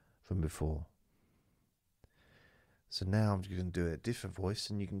different from before. So now I'm going to do a different voice,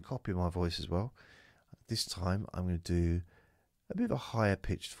 and you can copy my voice as well. This time I'm going to do a bit of a higher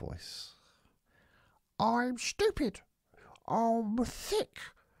pitched voice. I'm stupid. I'm thick.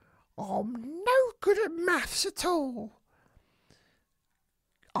 I'm no good at maths at all.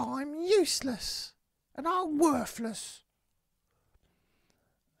 I'm useless and I'm worthless.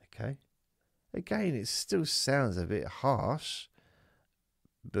 Okay. Again, it still sounds a bit harsh,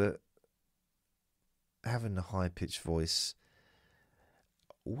 but having a high-pitched voice,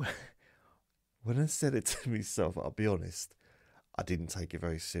 when I said it to myself, I'll be honest, I didn't take it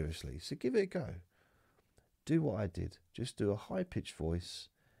very seriously. So give it a go. Do what I did. Just do a high-pitched voice,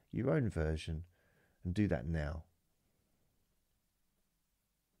 your own version, and do that now.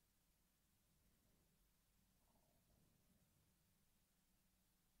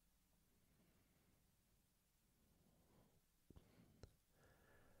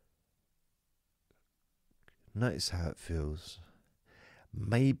 Notice how it feels.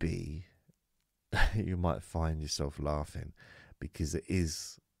 Maybe you might find yourself laughing because it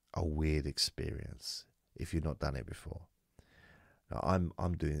is a weird experience if you've not done it before. Now,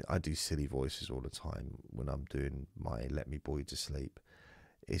 I do silly voices all the time when I'm doing my Let Me Bore You to Sleep.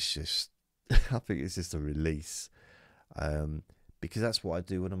 It's just, I think it's just a release. Because that's what I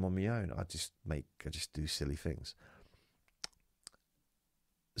do when I'm on my own. I just do silly things.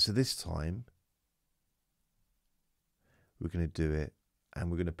 So this time, we're going to do it and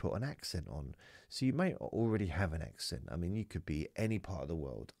we're going to put an accent on. So you may already have an accent. I mean, you could be any part of the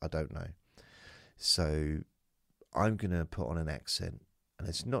world. I don't know. So I'm going to put on an accent, and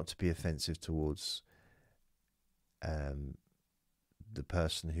it's not to be offensive towards the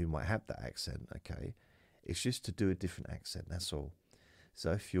person who might have that accent, okay? It's just to do a different accent, that's all.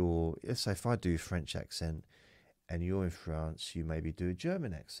 So let's say if I do a French accent and you're in France, you maybe do a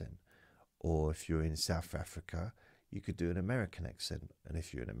German accent. Or if you're in South Africa, you could do an American accent. And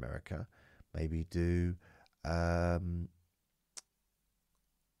if you're in America, maybe do a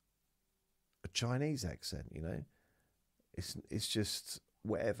Chinese accent, you know. It's just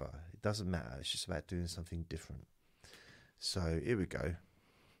whatever. It doesn't matter. It's just about doing something different. So here we go.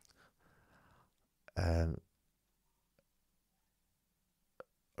 I'm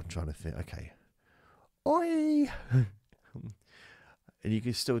trying to think. Okay. oi. And you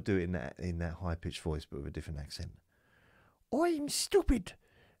can still do it in that high pitched voice, but with a different accent. I'm stupid,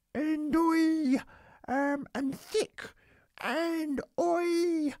 and I am thick, and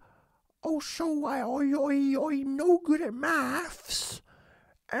I also I'm no good at maths,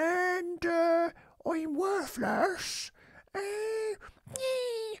 and I'm worthless.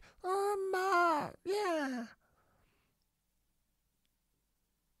 Yeah.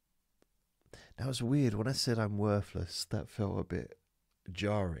 That was weird. When I said I'm worthless, that felt a bit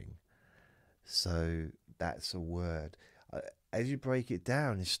jarring. So that's a word. As you break it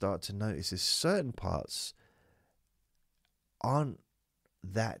down, you start to notice there's certain parts aren't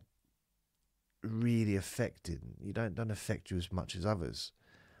that really affected. You don't affect you as much as others.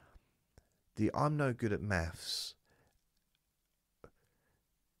 The I'm no good at maths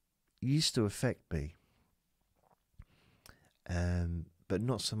used to affect me, but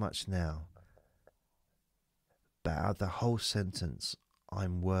not so much now. But out of the whole sentence,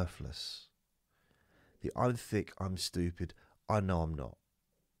 I'm worthless. The I'm thick, I'm stupid, I know I'm not.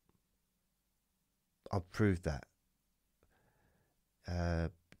 I've proved that.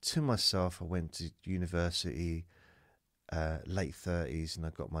 To myself, I went to university late 30s and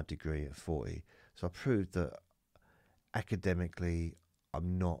I got my degree at 40. So I proved that academically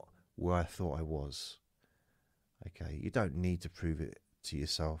I'm not where I thought I was. Okay, you don't need to prove it to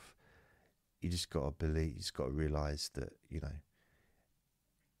yourself. You just got to believe, you just got to realise that,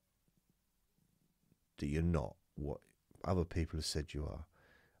 that you're not what other people have said you are.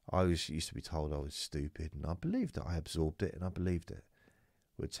 I used to be told I was stupid, and I believed it. I absorbed it, and I believed it.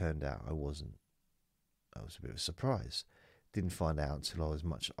 But it turned out I wasn't. That was a bit of a surprise. Didn't find out until I was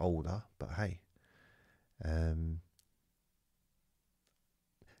much older, but hey.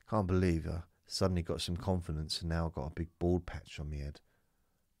 Can't believe I suddenly got some confidence, and now I've got a big bald patch on my head.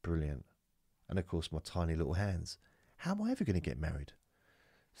 Brilliant. And of course my tiny little hands. How am I ever going to get married?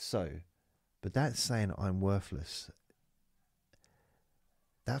 So, but that saying I'm worthless,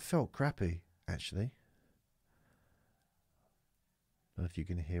 that felt crappy, actually. I don't know if you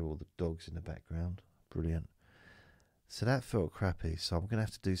can hear all the dogs in the background. Brilliant. So that felt crappy, so I'm going to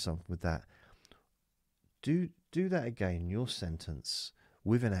have to do something with that. Do that again, your sentence,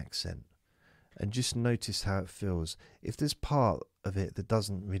 with an accent, and just notice how it feels. If there's part of it that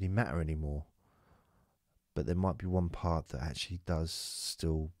doesn't really matter anymore, but there might be one part that actually does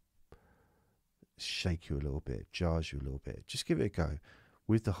still shake you a little bit, jars you a little bit, just give it a go.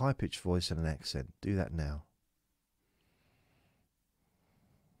 With the high-pitched voice and an accent, do that now.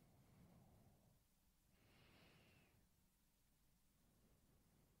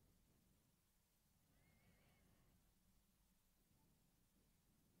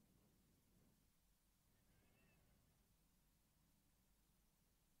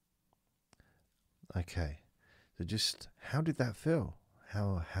 Okay, so just how did that feel?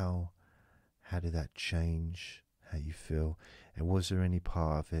 How did that change how you feel? And was there any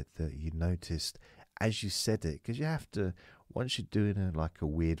part of it that you noticed as you said it? Because you have to, once you're doing like a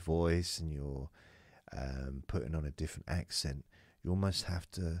weird voice and you're putting on a different accent, you almost have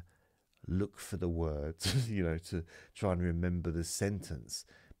to look for the words, to try and remember the sentence,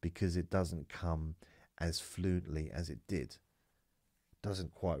 because it doesn't come as fluently as it did.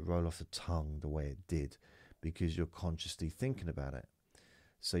 Doesn't quite roll off the tongue the way it did, because you're consciously thinking about it.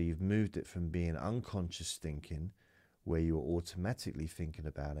 So you've moved it from being unconscious thinking, where you're automatically thinking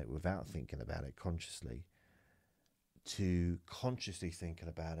about it without thinking about it consciously, to consciously thinking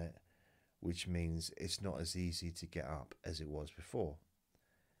about it, which means it's not as easy to get up as it was before.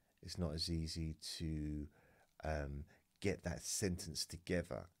 It's not as easy to get that sentence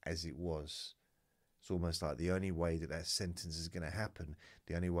together as it was. It's almost like the only way that sentence is going to happen,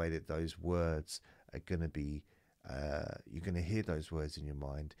 the only way that those words are going to be, you're going to hear those words in your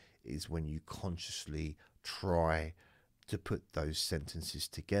mind, is when you consciously try to put those sentences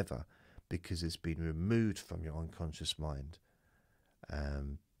together, because it's been removed from your unconscious mind.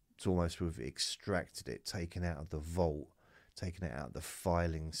 It's almost we've extracted it, taken out of the vault, taken it out of the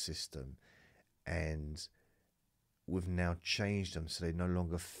filing system, and we've now changed them so they no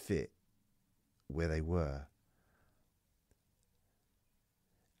longer fit where they were.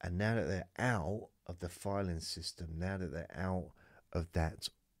 And now that they're out of the filing system, now that they're out of that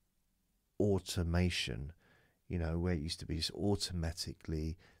automation, where it used to be just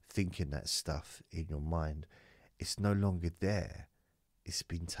automatically thinking that stuff in your mind, it's no longer there. It's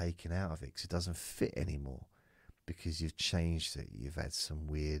been taken out of it because it doesn't fit anymore, because you've changed it. You've had some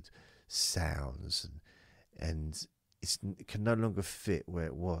weird sounds and it can no longer fit where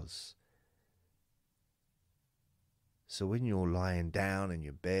it was. So when you're lying down in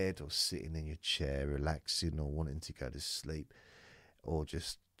your bed or sitting in your chair, relaxing or wanting to go to sleep, or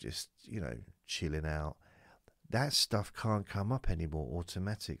just chilling out, that stuff can't come up anymore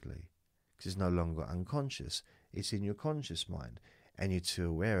automatically because it's no longer unconscious. It's in your conscious mind, and you're too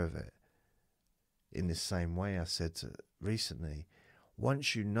aware of it. In the same way I said recently,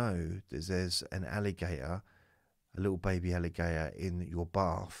 once you know that there's an alligator, a little baby alligator in your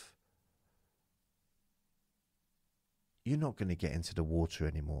bath, you're not going to get into the water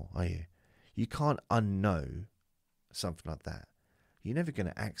anymore, are you? You can't unknow something like that. You're never going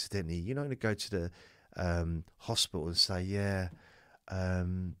to accidentally, you're not going to go to the hospital and say, I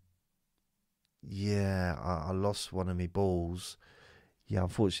lost one of my balls. Yeah,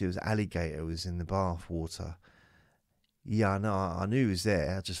 unfortunately, it was alligator was in the bath water. Yeah, I knew he was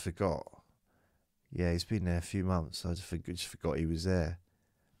there. I just forgot. Yeah, he's been there a few months. I just forgot he was there.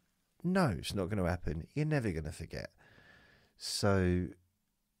 No, it's not going to happen. You're never going to forget. So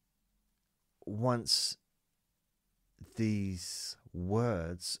once these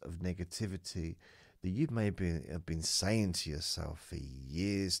words of negativity that you maybe have been saying to yourself for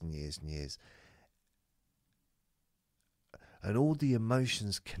years and years and years, and all the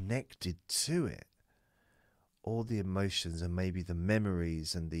emotions connected to it, all the emotions and maybe the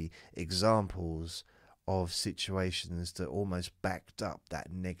memories and the examples of situations that almost backed up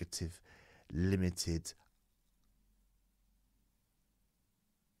that negative, limited,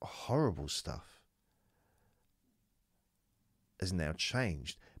 horrible stuff, has now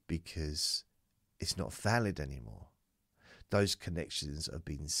changed because it's not valid anymore. Those connections have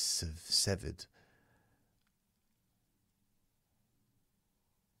been severed.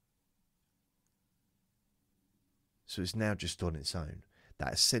 So it's now just on its own.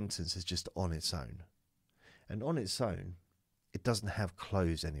 That sentence is just on its own. And on its own, it doesn't have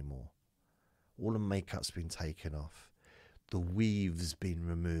clothes anymore. All the makeup's been taken off. The weave's been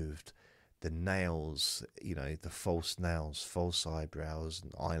removed. The nails, the false nails, false eyebrows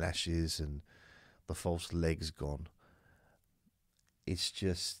and eyelashes and the false legs gone. It's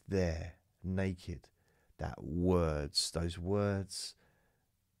just there, naked. Those words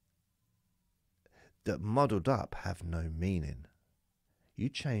that muddled up have no meaning. You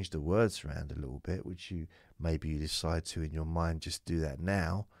change the words around a little bit, which maybe you decide to in your mind, just do that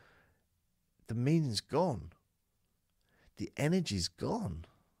now. The meaning's gone. The energy's gone.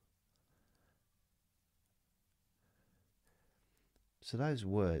 So those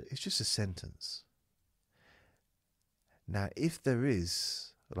words, it's just a sentence. Now, if there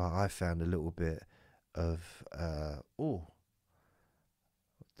is, like I found a little bit of, I'm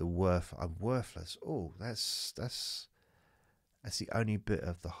worthless. Oh, that's the only bit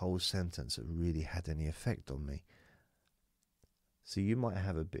of the whole sentence that really had any effect on me. So you might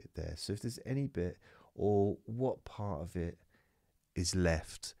have a bit there. So if there's any bit, or what part of it is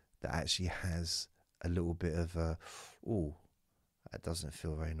left that actually has a little bit of that doesn't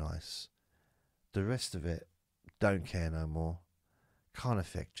feel very nice. The rest of it, don't care no more. Can't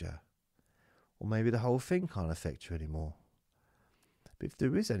affect you. Or maybe the whole thing can't affect you anymore. But if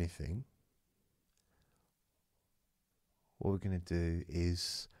there is anything, what we're going to do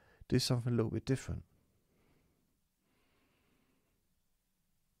is do something a little bit different.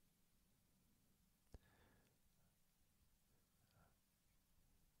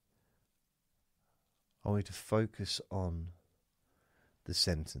 I want you to focus on the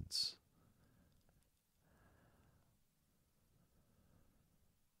sentence.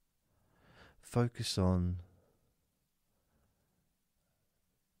 Focus on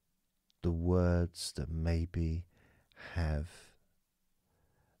the words that maybe have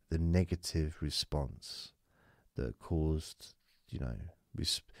the negative response that caused, the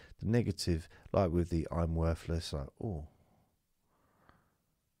negative, like with the I'm worthless, like, oh.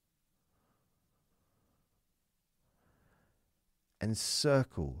 And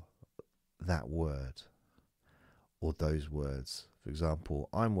circle that word or those words. For example,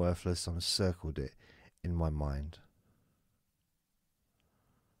 I'm worthless, I've circled it in my mind.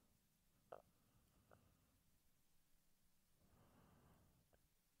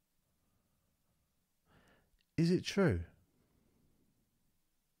 Is it true?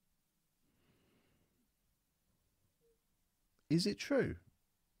 Is it true?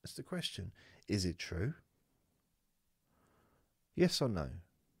 That's the question. Is it true? Yes or no?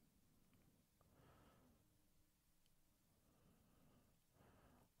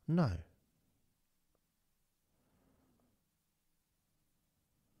 No.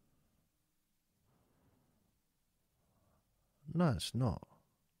 No, it's not.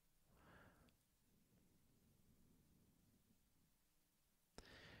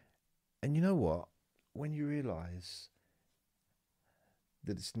 And you know what? When you realise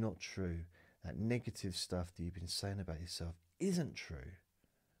that it's not true, that negative stuff that you've been saying about yourself isn't true,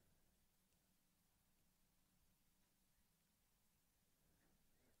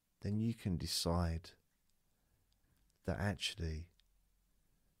 then you can decide that actually,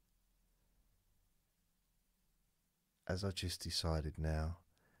 as I just decided now,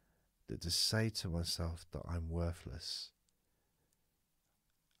 that to say to myself that I'm worthless,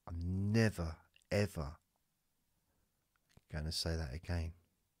 I'm never, ever going to say that again.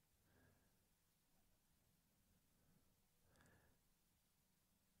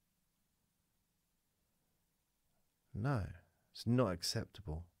 No, it's not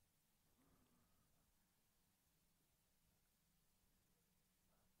acceptable.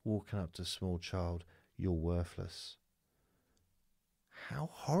 Walking up to a small child, you're worthless. How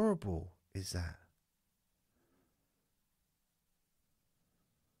horrible is that?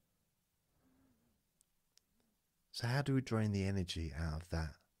 So how do we drain the energy out of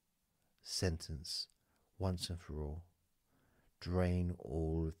that sentence once and for all? Drain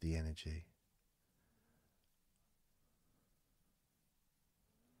all of the energy.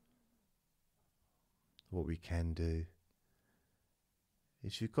 What we can do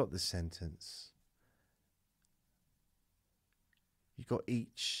is, you've got the sentence, you've got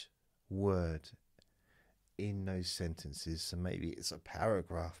each word in those sentences, so maybe it's a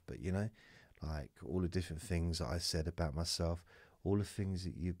paragraph, but you know, like all the different things that I said about myself, all the things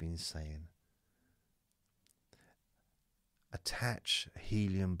that you've been saying. Attach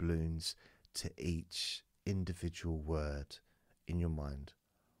helium balloons to each individual word in your mind.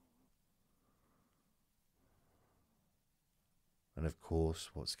 And of course,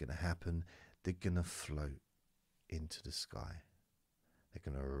 what's going to happen? They're going to float into the sky.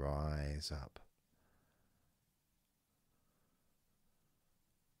 They're going to rise up.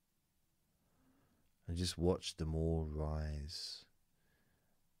 And just watch them all rise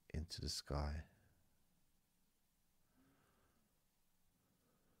into the sky.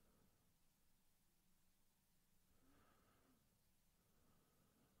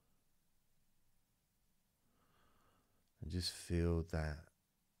 And just feel that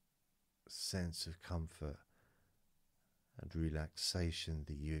sense of comfort and relaxation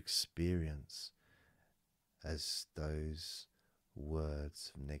that you experience as those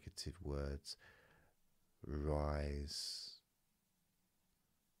words, negative words, rise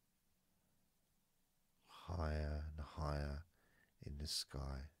higher and higher in the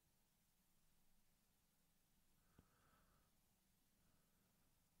sky.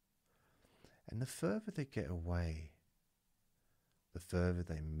 And the further they get away, the further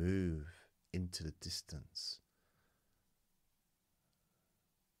they move into the distance,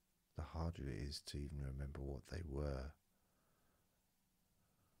 the harder it is to even remember what they were.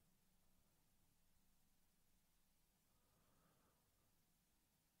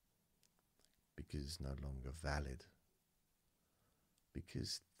 Because it's no longer valid.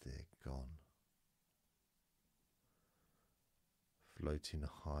 Because they're gone. Floating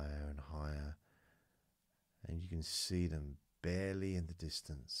higher and higher, and you can see them barely in the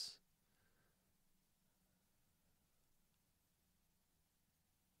distance.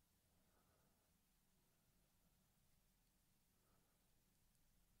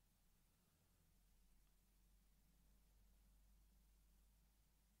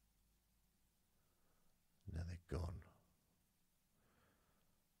 Now they're gone.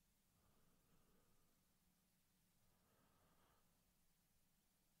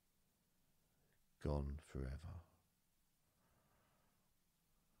 Gone forever.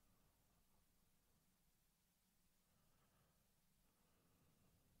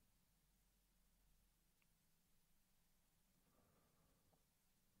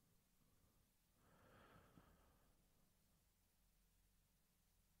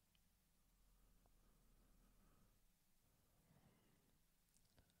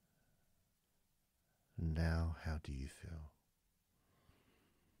 Now, how do you feel?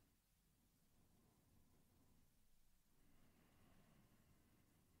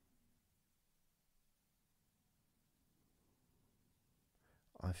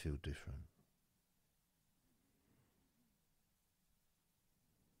 I feel different.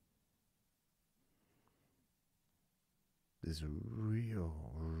 There's a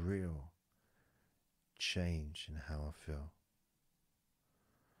real change in how I feel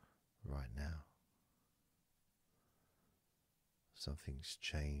right now. Something's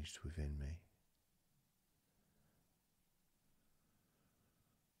changed within me.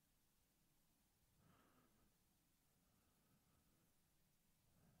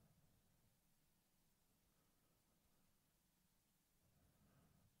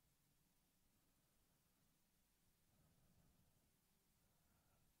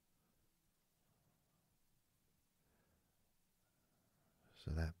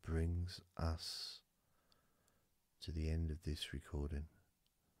 So that brings us to the end of this recording.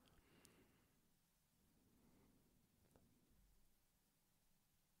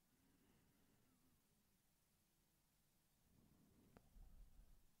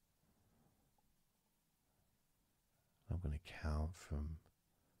 I'm going to count from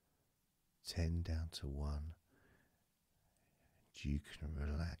 10 down to 1. You can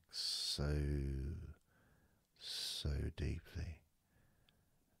relax so deeply.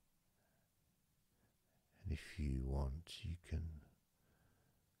 And if you want, you can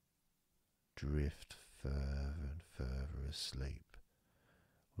drift further and further asleep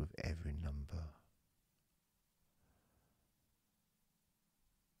with every number.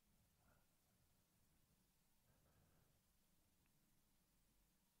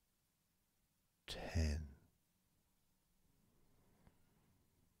 10.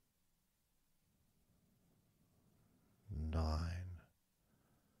 9.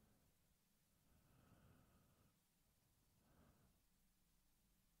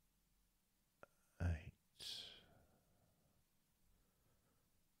 8.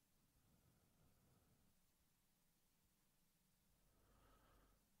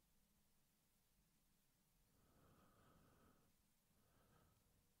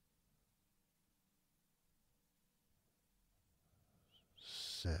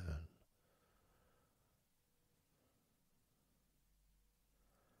 7.